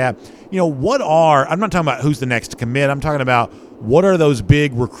 guys like that. I'm not talking about who's the next to commit. I'm talking about what are those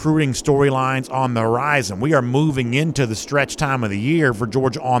big recruiting storylines on the horizon. We are moving into the stretch time of the year for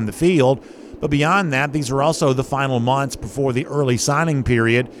Georgia on the field. But beyond that, these are also the final months before the early signing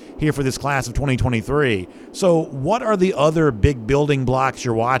period here for this class of 2023. So what are the other big building blocks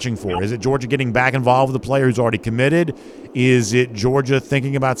you're watching for? Is it Georgia getting back involved with the player who's already committed? Is it Georgia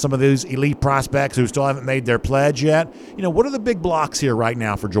thinking about some of those elite prospects who still haven't made their pledge yet? What are the big blocks here right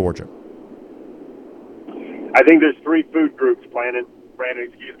now for Georgia? I think there's 3 food groups, Brandon,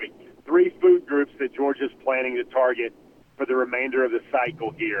 3 food groups that Georgia's planning to target for the remainder of the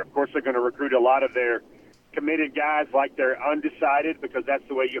cycle here. Of course, they're going to recruit a lot of their committed guys like they're undecided, because that's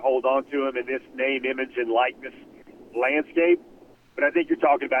the way you hold on to them in this name, image, and likeness landscape. But I think you're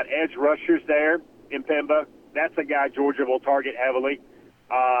talking about edge rushers there in Mpemba. That's a guy Georgia will target heavily.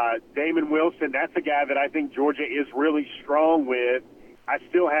 Damon Wilson, that's a guy that I think Georgia is really strong with. I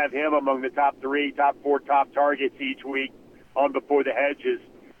still have him among the top 3, top 4, top targets each week on Before the Hedges.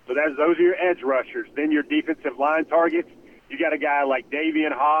 So those are your edge rushers. Then your defensive line targets. You got a guy like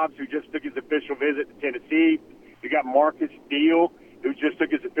Davian Hobbs, who just took his official visit to Tennessee. You got Marcus Deal, who just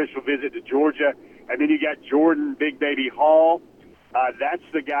took his official visit to Georgia. And then you got Jordan Big Baby Hall. That's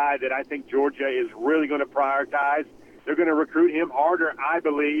the guy that I think Georgia is really going to prioritize. They're going to recruit him harder, I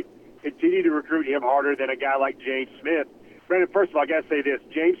believe, continue to recruit him harder than a guy like James Smith. Brandon, first of all, I got to say this.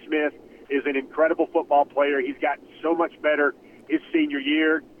 James Smith is an incredible football player. He's gotten so much better his senior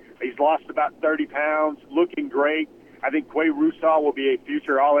year. He's lost about 30 pounds, looking great. I think Quay Russaw will be a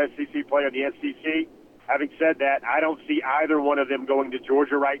future All-SEC player in the SEC. Having said that, I don't see either one of them going to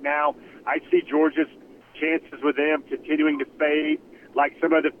Georgia right now. I see Georgia's chances with them continuing to fade, like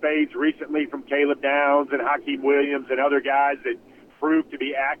some of the fades recently from Caleb Downs and Hakeem Williams and other guys that proved to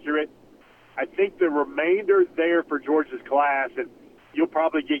be accurate. I think the remainder there for Georgia's class, and you'll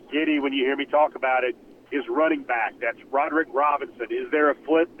probably get giddy when you hear me talk about it, is running back. That's Roderick Robinson. Is there a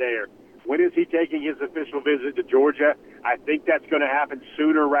flip there? When is he taking his official visit to Georgia? I think that's going to happen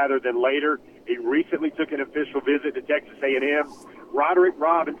sooner rather than later. He recently took an official visit to Texas A&M. Roderick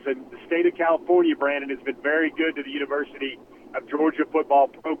Robinson, the state of California, Brandon, has been very good to the University of Georgia football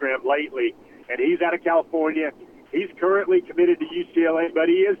program lately, and he's out of California. He's currently committed to UCLA, but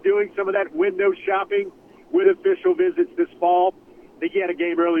he is doing some of that window shopping with official visits this fall. I think he had a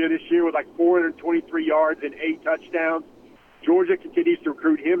game earlier this year with like 423 yards and 8 touchdowns. Georgia continues to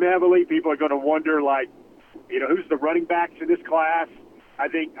recruit him heavily. People are going to wonder, like, who's the running backs in this class? I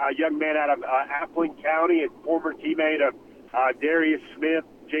think a young man out of Appling County, a former teammate of Darius Smith,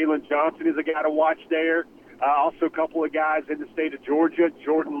 Jalen Johnson is a guy to watch there. Also a couple of guys in the state of Georgia,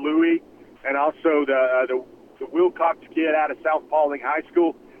 Jordan Louis, and also the Wilcox kid out of South Paulding High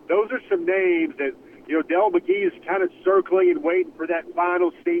School. Those are some names that, Dell McGee is kind of circling and waiting for that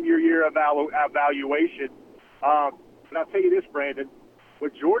final senior year evaluation. But I'll tell you this, Brandon,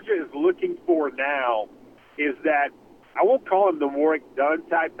 what Georgia is looking for now is that, I won't call him the Warwick Dunn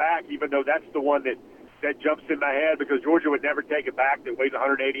type back, even though that's the one that jumps in my head, because Georgia would never take a back that weighs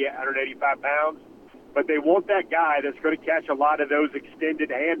 185 pounds. But they want that guy that's going to catch a lot of those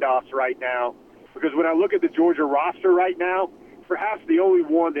extended handoffs right now. Because when I look at the Georgia roster right now, perhaps the only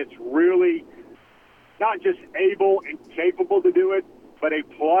one that's really not just able and capable to do it, but a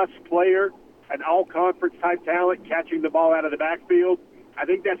plus player, an all-conference type talent catching the ball out of the backfield, I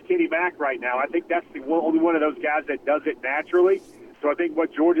think that's Kenny Mack right now. I think that's the only one of those guys that does it naturally. So I think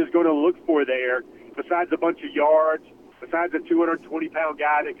what Georgia's going to look for there, besides a bunch of yards, besides a 220-pound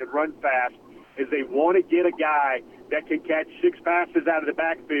guy that can run fast, is they want to get a guy that can catch 6 passes out of the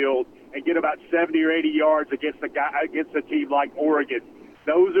backfield and get about 70 or 80 yards against a team like Oregon.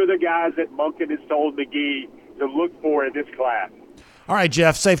 Those are the guys that Monken has told McGee to look for in this class. All right,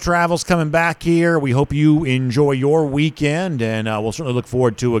 Jeff, safe travels coming back here. We hope you enjoy your weekend, and we'll certainly look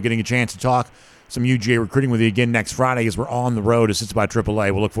forward to getting a chance to talk some UGA recruiting with you again next Friday as we're on the road assisted by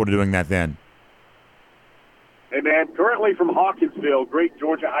AAA. We'll look forward to doing that then. Hey, man, currently from Hawkinsville, great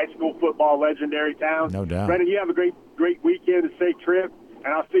Georgia high school football legendary town. No doubt. Brandon, you have a great weekend, a safe trip,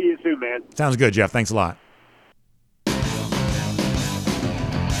 and I'll see you soon, man. Sounds good, Jeff. Thanks a lot.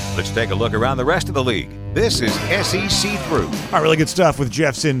 Let's take a look around the rest of the league. This is SEC Through. All right, really good stuff with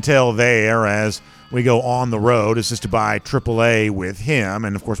Jeff Sintel there as we go on the road, assisted by AAA with him.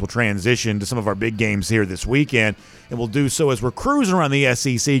 And, of course, we'll transition to some of our big games here this weekend. And we'll do so as we're cruising around the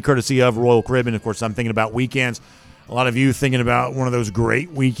SEC, courtesy of Royal Caribbean. Of course, I'm thinking about weekends. A lot of you thinking about one of those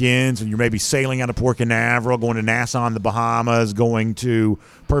great weekends, and you're maybe sailing out of Port Canaveral, going to Nassau in the Bahamas, going to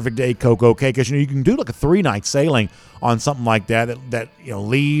Perfect Day Coco Cay, because you can do like a 3-night sailing on something like that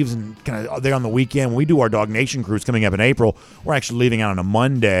leaves and kind of there on the weekend. When we do our Dog Nation cruise coming up in April, we're actually leaving out on a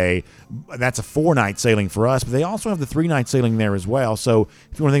Monday. That's a 4-night sailing for us, but they also have the 3-night sailing there as well. So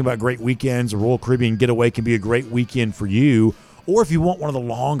if you want to think about great weekends, a Royal Caribbean getaway can be a great weekend for you. Or if you want one of the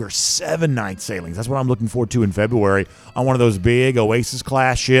longer 7-night sailings, that's what I'm looking forward to in February on one of those big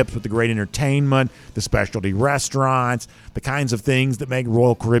Oasis-class ships with the great entertainment, the specialty restaurants, the kinds of things that make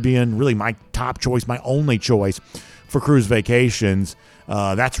Royal Caribbean really my top choice, my only choice for cruise vacations.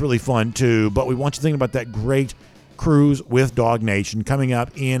 That's really fun, too. But we want you to think about that great cruise with Dog Nation coming up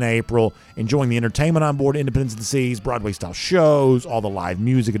in April, enjoying the entertainment on board Independence of the Seas, Broadway-style shows, all the live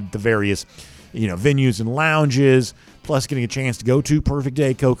music at the various venues and lounges, plus getting a chance to go to Perfect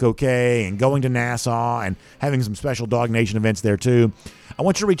Day Coco Cay and going to Nassau and having some special Dog Nation events there too. I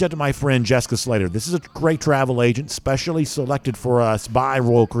want you to reach out to my friend Jessica Slater. This is a great travel agent, specially selected for us by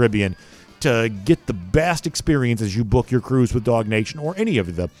Royal Caribbean to get the best experience as you book your cruise with Dog Nation or any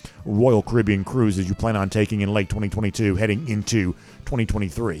of the Royal Caribbean cruises you plan on taking in late 2022 heading into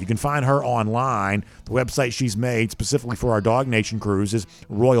 2023. You can find her online. The website she's made specifically for our Dog Nation cruise is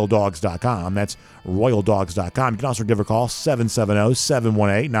royaldogs.com. That's royaldogs.com. You can also give her a call,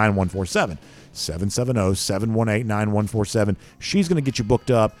 770-718-9147. 770-718-9147. She's going to get you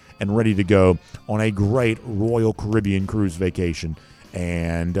booked up and ready to go on a great Royal Caribbean cruise vacation.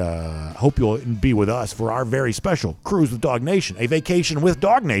 And hope you'll be with us for our very special Cruise with Dog Nation, a vacation with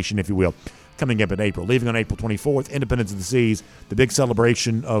Dog Nation, if you will, coming up in April. Leaving on April 24th, Independence of the Seas, the big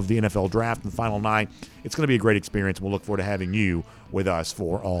celebration of the NFL Draft and the final night. It's going to be a great experience. We'll look forward to having you with us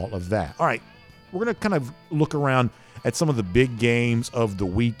for all of that. All right, we're going to kind of look around at some of the big games of the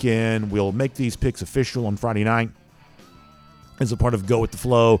weekend. We'll make these picks official on Friday night as a part of Go With The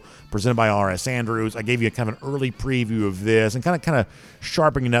Flow, presented by R.S. Andrews. I gave you kind of an early preview of this and kind of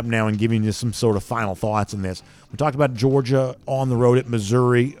sharpening it up now and giving you some sort of final thoughts on this. We talked about Georgia on the road at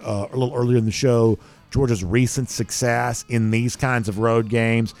Missouri a little earlier in the show. Georgia's recent success in these kinds of road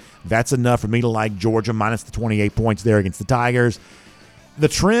games. That's enough for me to like Georgia minus the 28 points there against the Tigers. The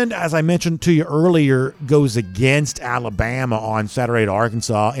trend, as I mentioned to you earlier, goes against Alabama on Saturday at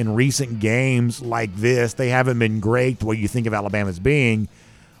Arkansas. In recent games like this, they haven't been great the way you think of Alabama as being.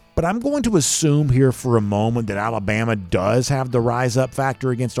 But I'm going to assume here for a moment that Alabama does have the rise-up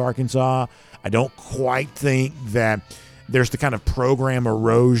factor against Arkansas. I don't quite think that there's the kind of program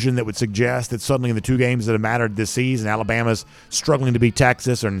erosion that would suggest that suddenly in the two games that have mattered this season, Alabama's struggling to beat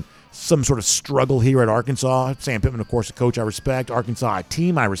Texas, and some sort of struggle here at Arkansas. Sam Pittman, of course, a coach I respect. Arkansas, a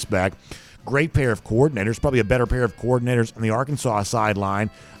team I respect. Great pair of coordinators, probably a better pair of coordinators on the Arkansas sideline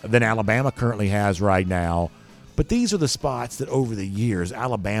than Alabama currently has right now. But these are the spots that over the years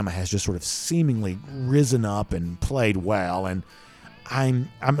Alabama has just sort of seemingly risen up and played well, and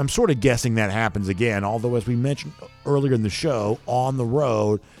I'm sort of guessing that happens again, although as we mentioned earlier in the show, on the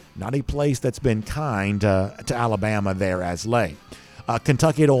road, not a place that's been kind to Alabama there as late.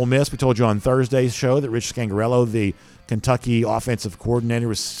 Kentucky at Ole Miss, we told you on Thursday's show that Rich Scangarello, the Kentucky offensive coordinator,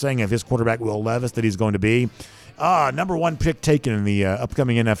 was saying of his quarterback Will Levis that he's going to be number one pick taken in the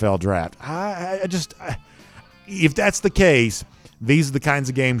upcoming NFL draft. If that's the case, these are the kinds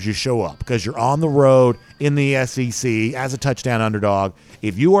of games you show up because you're on the road in the SEC as a touchdown underdog.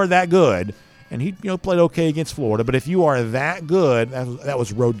 If you are that good, and he played okay against Florida, but if you are that good, that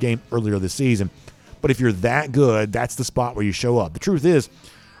was a road game earlier this season. But if you're that good, that's the spot where you show up. The truth is,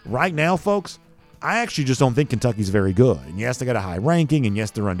 right now, folks, I actually just don't think Kentucky's very good. And yes, they got a high ranking, and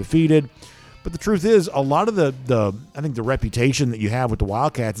yes, they're undefeated. But the truth is, a lot of the reputation that you have with the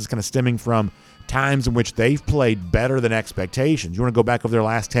Wildcats is kind of stemming from times in which they've played better than expectations. You want to go back over their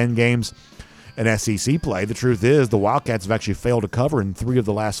last 10 games in SEC play. The truth is the Wildcats have actually failed to cover in 3 of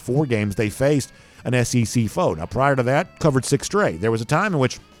the last 4 games they faced an SEC foe. Now, prior to that, covered 6 straight. There was a time in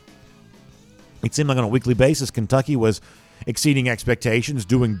which it seemed like on a weekly basis Kentucky was exceeding expectations,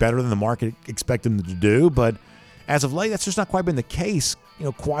 doing better than the market expected them to do, but as of late, that's just not quite been the case,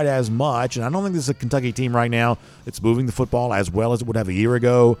 quite as much. And I don't think this is a Kentucky team right now that's moving the football as well as it would have a year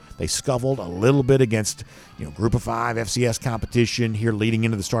ago. They scuffled a little bit against, Group of 5 FCS competition here leading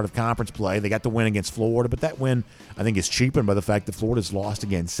into the start of conference play. They got the win against Florida, but that win, I think, is cheapened by the fact that Florida's lost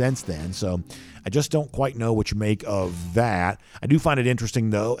again since then. So I just don't quite know what you make of that. I do find it interesting,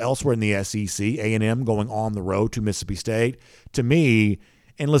 though, elsewhere in the SEC, A&M going on the road to Mississippi State. To me,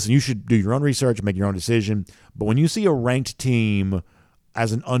 and listen, you should do your own research and make your own decision. But when you see a ranked team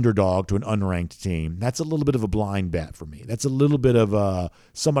as an underdog to an unranked team, that's a little bit of a blind bet for me. That's a little bit of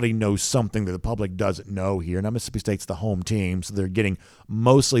somebody knows something that the public doesn't know here. Now, Mississippi State's the home team, so they're getting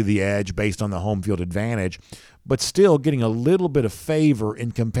mostly the edge based on the home field advantage, but still getting a little bit of favor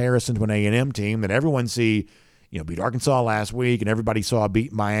in comparison to an A&M team that everyone beat Arkansas last week, and everybody saw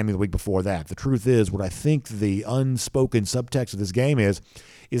beat Miami the week before that. The truth is, what I think the unspoken subtext of this game is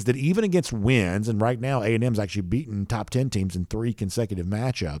that even against wins, and right now A&M's actually beaten top 10 teams in 3 consecutive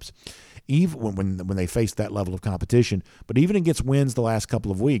matchups, even when they face that level of competition, but even against wins the last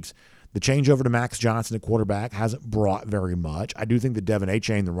couple of weeks, the changeover to Max Johnson at quarterback hasn't brought very much. I do think that Devin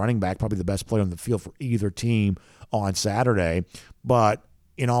Achane, the running back, probably the best player on the field for either team on Saturday, but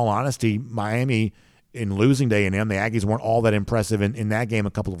in all honesty, Miami, in losing to A&M, the Aggies weren't all that impressive in that game a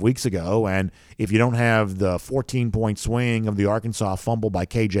couple of weeks ago. And if you don't have the 14-point swing of the Arkansas fumble by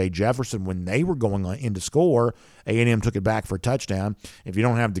K.J. Jefferson when they were going in to score, A&M took it back for a touchdown. If you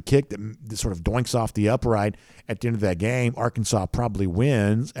don't have the kick that sort of doinks off the upright at the end of that game, Arkansas probably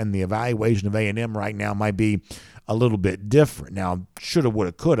wins, and the evaluation of A&M right now might be a little bit different. Now, shoulda,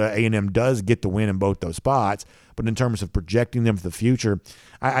 woulda, coulda, A&M does get the win in both those spots, but in terms of projecting them for the future,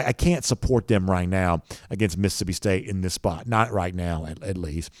 I can't support them right now against Mississippi State in this spot. Not right now, at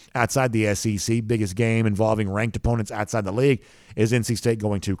least. Outside the SEC, biggest game involving ranked opponents outside the league is NC State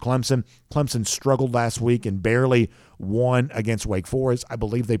going to Clemson. Clemson struggled last week and barely won against Wake Forest. I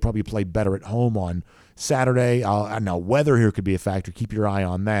believe they probably played better at home on Saturday. I know weather here could be a factor. Keep your eye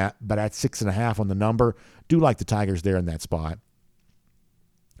on that. But at 6.5 on the number, do like the Tigers there in that spot.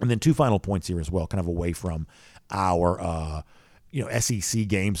 And then 2 final points here as well, kind of away from our SEC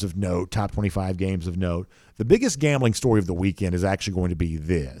games of note, top 25 games of note. The biggest gambling story of the weekend is actually going to be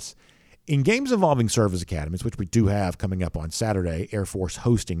this. In games involving service academies, which we do have coming up on Saturday, Air Force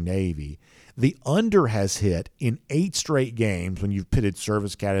hosting Navy, the under has hit in 8 straight games when you've pitted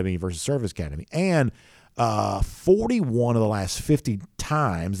service academy versus service academy. And 41 of the last 50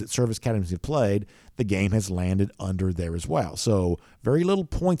 times that service academies have played, the game has landed under there as well. So very little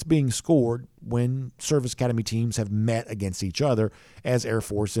points being scored when service academy teams have met against each other, as Air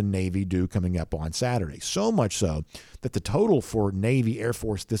Force and Navy do coming up on Saturday. So much so that the total for Navy Air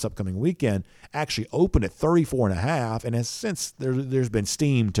Force this upcoming weekend actually opened at 34.5, and has since there's been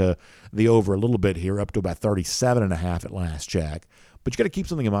steam to the over a little bit here, up to about 37.5 at last check. But you got to keep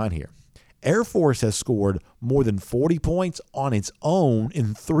something in mind here. Air Force has scored more than 40 points on its own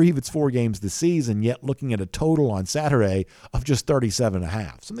in 3 of its 4 games this season, yet looking at a total on Saturday of just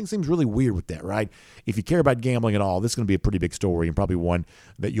 37.5. Something seems really weird with that, right? If you care about gambling at all, this is going to be a pretty big story and probably one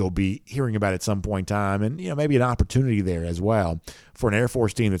that you'll be hearing about at some point in time, and maybe an opportunity there as well for an Air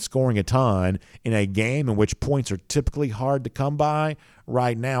Force team that's scoring a ton in a game in which points are typically hard to come by.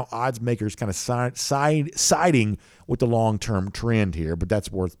 Right now, odds makers kind of siding with the long-term trend here, but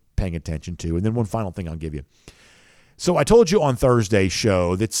that's worth paying attention to. And then one final thing I'll give you. So I told you on Thursday's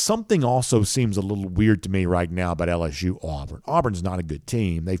show that something also seems a little weird to me right now about LSU Auburn. Auburn's not a good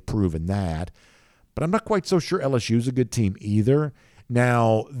team. They've proven that. But I'm not quite so sure LSU's a good team either.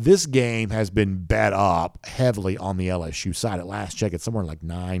 Now, this game has been bet up heavily on the LSU side. At last check, it's somewhere like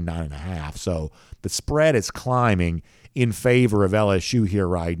 9.5. So the spread is climbing in favor of LSU here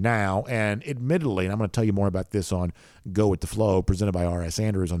right now. And admittedly, and I'm going to tell you more about this on Go With The Flow, presented by R.S.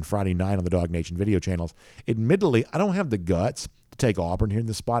 Andrews on Friday night on the Dog Nation video channels. Admittedly, I don't have the guts to take Auburn here in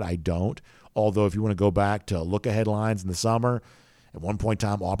this spot. I don't. Although if you want to go back to look-ahead lines in the summer, at one point in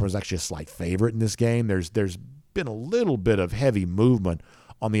time, Auburn was actually a slight favorite in this game. There's been a little bit of heavy movement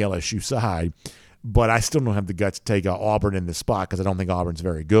on the LSU side, but I still don't have the guts to take Auburn in this spot because I don't think Auburn's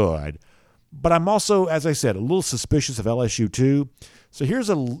very good. But I'm also, as I said, a little suspicious of LSU too. So here's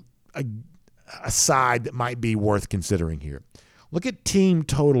a side that might be worth considering here. Look at team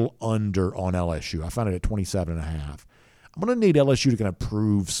total under on LSU. I found it at 27.5. I'm going to need LSU to kind of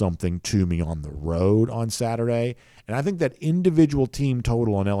prove something to me on the road on Saturday. And I think that individual team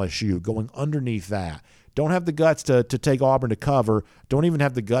total on LSU going underneath that. Don't have the guts to take Auburn to cover. Don't even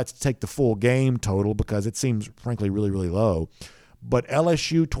have the guts to take the full game total because it seems, frankly, really, really low. But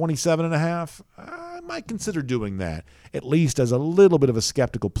LSU 27.5, I might consider doing that, at least as a little bit of a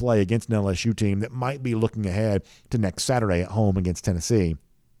skeptical play against an LSU team that might be looking ahead to next Saturday at home against Tennessee.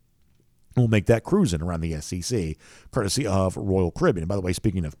 We'll make that cruising around the SEC, courtesy of Royal Caribbean. And by the way,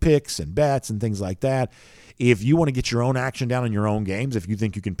 speaking of picks and bets and things like that, if you want to get your own action down in your own games, if you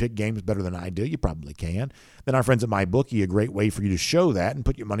think you can pick games better than I do, you probably can. Then our friends at MyBookie, a great way for you to show that and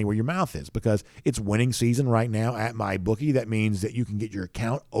put your money where your mouth is because it's winning season right now at MyBookie. That means that you can get your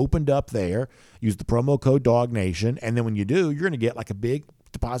account opened up there, use the promo code DogNation, and then when you do, you're going to get like a big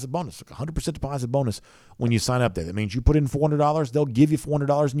deposit bonus, like 100% deposit bonus when you sign up there. That means you put in $400, they'll give you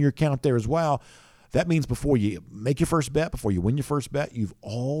 $400 in your account there as well. That means before you make your first bet, before you win your first bet, you've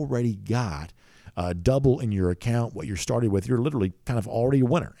already got double in your account what you're starting with. You're literally kind of already a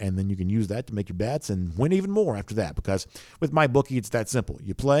winner, and then you can use that to make your bets and win even more after that because with MyBookie, it's that simple.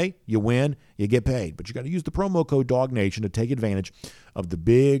 You play, you win, you get paid, but you got to use the promo code DogNation to take advantage of the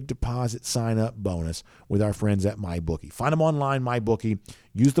big deposit sign-up bonus with our friends at MyBookie. Find them online, MyBookie,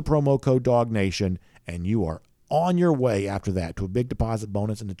 use the promo code DogNation, and you are on your way after that to a big deposit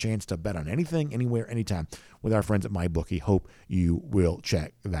bonus and a chance to bet on anything, anywhere, anytime with our friends at MyBookie. Hope you will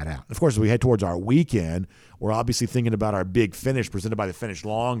check that out. Of course, as we head towards our weekend, we're obviously thinking about our big finish presented by the Finish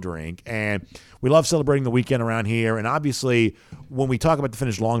Long Drink. And we love celebrating the weekend around here. And obviously, when we talk about the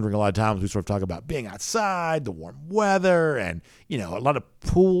Finish Long Drink, a lot of times we sort of talk about being outside, the warm weather, and, a lot of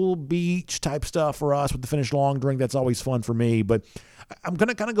pool, beach type stuff for us with the Finish Long Drink. That's always fun for me. But I'm going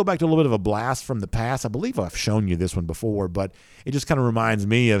to kind of go back to a little bit of a blast from the past. I believe I've shown you this one before, but it just kind of reminds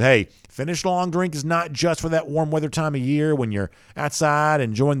me of, hey, Finish Long Drink is not just for that warm weather time of year when you're outside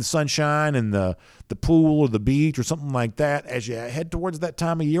enjoying the sunshine and the pool or the beach or something like that. As you head towards that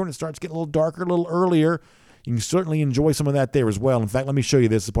time of year when it starts getting a little darker, a little earlier, you can certainly enjoy some of that there as well. In fact, let me show you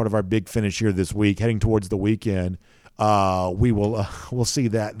this as part of our big finish here this week, heading towards the weekend. We'll see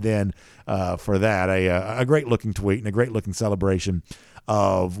that then for that. A great-looking tweet and a great-looking celebration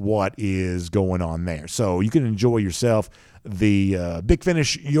of what is going on there. So you can enjoy yourself the big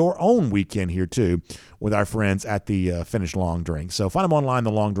finish your own weekend here, too, with our friends at the Finish Long Drink. So find them online,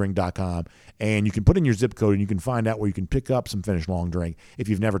 thelongdrink.com, and you can put in your zip code and you can find out where you can pick up some Finish Long Drink if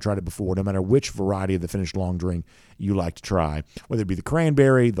you've never tried it before, no matter which variety of the Finish Long Drink you like to try, whether it be the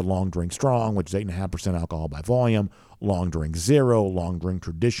cranberry, the Long Drink Strong, which is 8.5% alcohol by volume, Long Drink Zero, Long Drink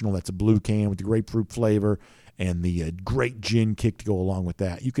Traditional, that's a blue can with the grapefruit flavor, and the great gin kick to go along with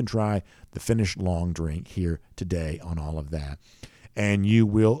that. You can try the Finish Long Drink here today on all of that. And you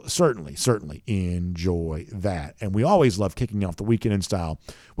will certainly enjoy that. And we always love kicking off the weekend in style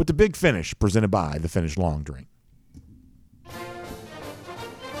with the big finish presented by the Finish Long Drink.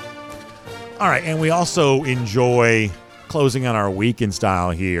 All right, and we also enjoy closing out our week in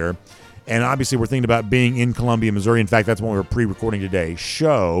style here. And obviously, we're thinking about being in Columbia, Missouri. In fact, that's when we're pre-recording today's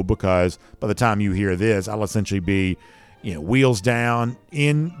show, because by the time you hear this, I'll essentially be, wheels down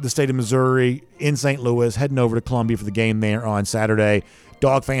in the state of Missouri, in St. Louis, heading over to Columbia for the game there on Saturday.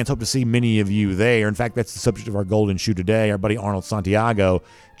 Dog fans, hope to see many of you there. In fact, that's the subject of our Golden Shoe today. Our buddy Arnold Santiago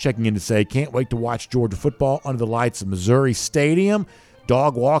checking in to say, can't wait to watch Georgia football under the lights of Missouri Stadium.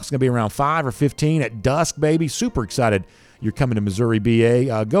 Dog walk's going to be around 5 or 15 at dusk, baby. Super excited you're coming to Missouri,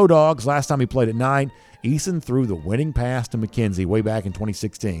 BA. Go Dogs. Last time he played at night, Eason threw the winning pass to McKenzie way back in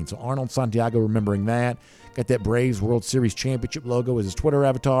 2016. So Arnold Santiago remembering that. Got that Braves World Series Championship logo as his Twitter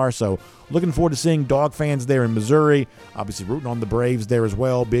avatar. So looking forward to seeing Dog fans there in Missouri. Obviously rooting on the Braves there as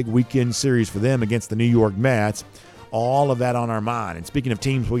well. Big weekend series for them against the New York Mets. All of that on our mind. And speaking of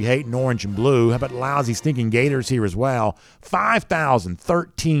teams we hate in orange and blue, how about lousy, stinking Gators here as well?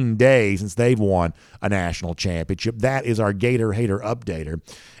 5,013 days since they've won a national championship. That is our Gator Hater Updater.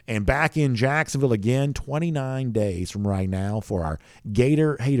 And back in Jacksonville again, 29 days from right now for our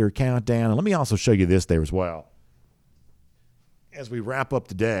Gator Hater Countdown. And let me also show you this there as well. As we wrap up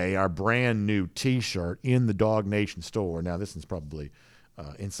today, our brand new T-shirt in the Dog Nation store. Now, this one's probably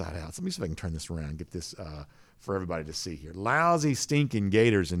inside out. So let me see if I can turn this around and get this for everybody to see here. Lousy, stinking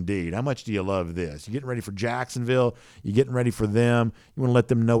Gators indeed. How much do you love this? You're getting ready for Jacksonville. You're getting ready for them. You want to let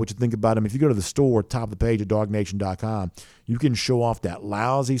them know what you think about them. If you go to the store, top of the page at dognation.com, you can show off that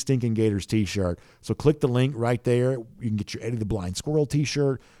lousy, stinking Gators T-shirt. So click the link right there. You can get your Eddie the Blind Squirrel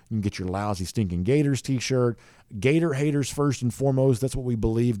T-shirt. You can get your lousy, stinking Gators T-shirt. Gator haters first and foremost. That's what we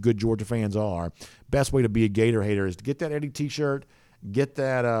believe good Georgia fans are. Best way to be a Gator hater is to get that Eddie T-shirt. Get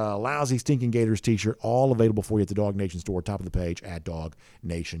that lousy, stinking Gators T-shirt, all available for you at the Dog Nation store, top of the page at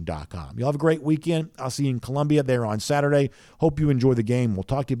dognation.com. Y'all have a great weekend. I'll see you in Columbia there on Saturday. Hope you enjoy the game. We'll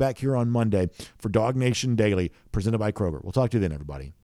talk to you back here on Monday for Dog Nation Daily, presented by Kroger. We'll talk to you then, everybody.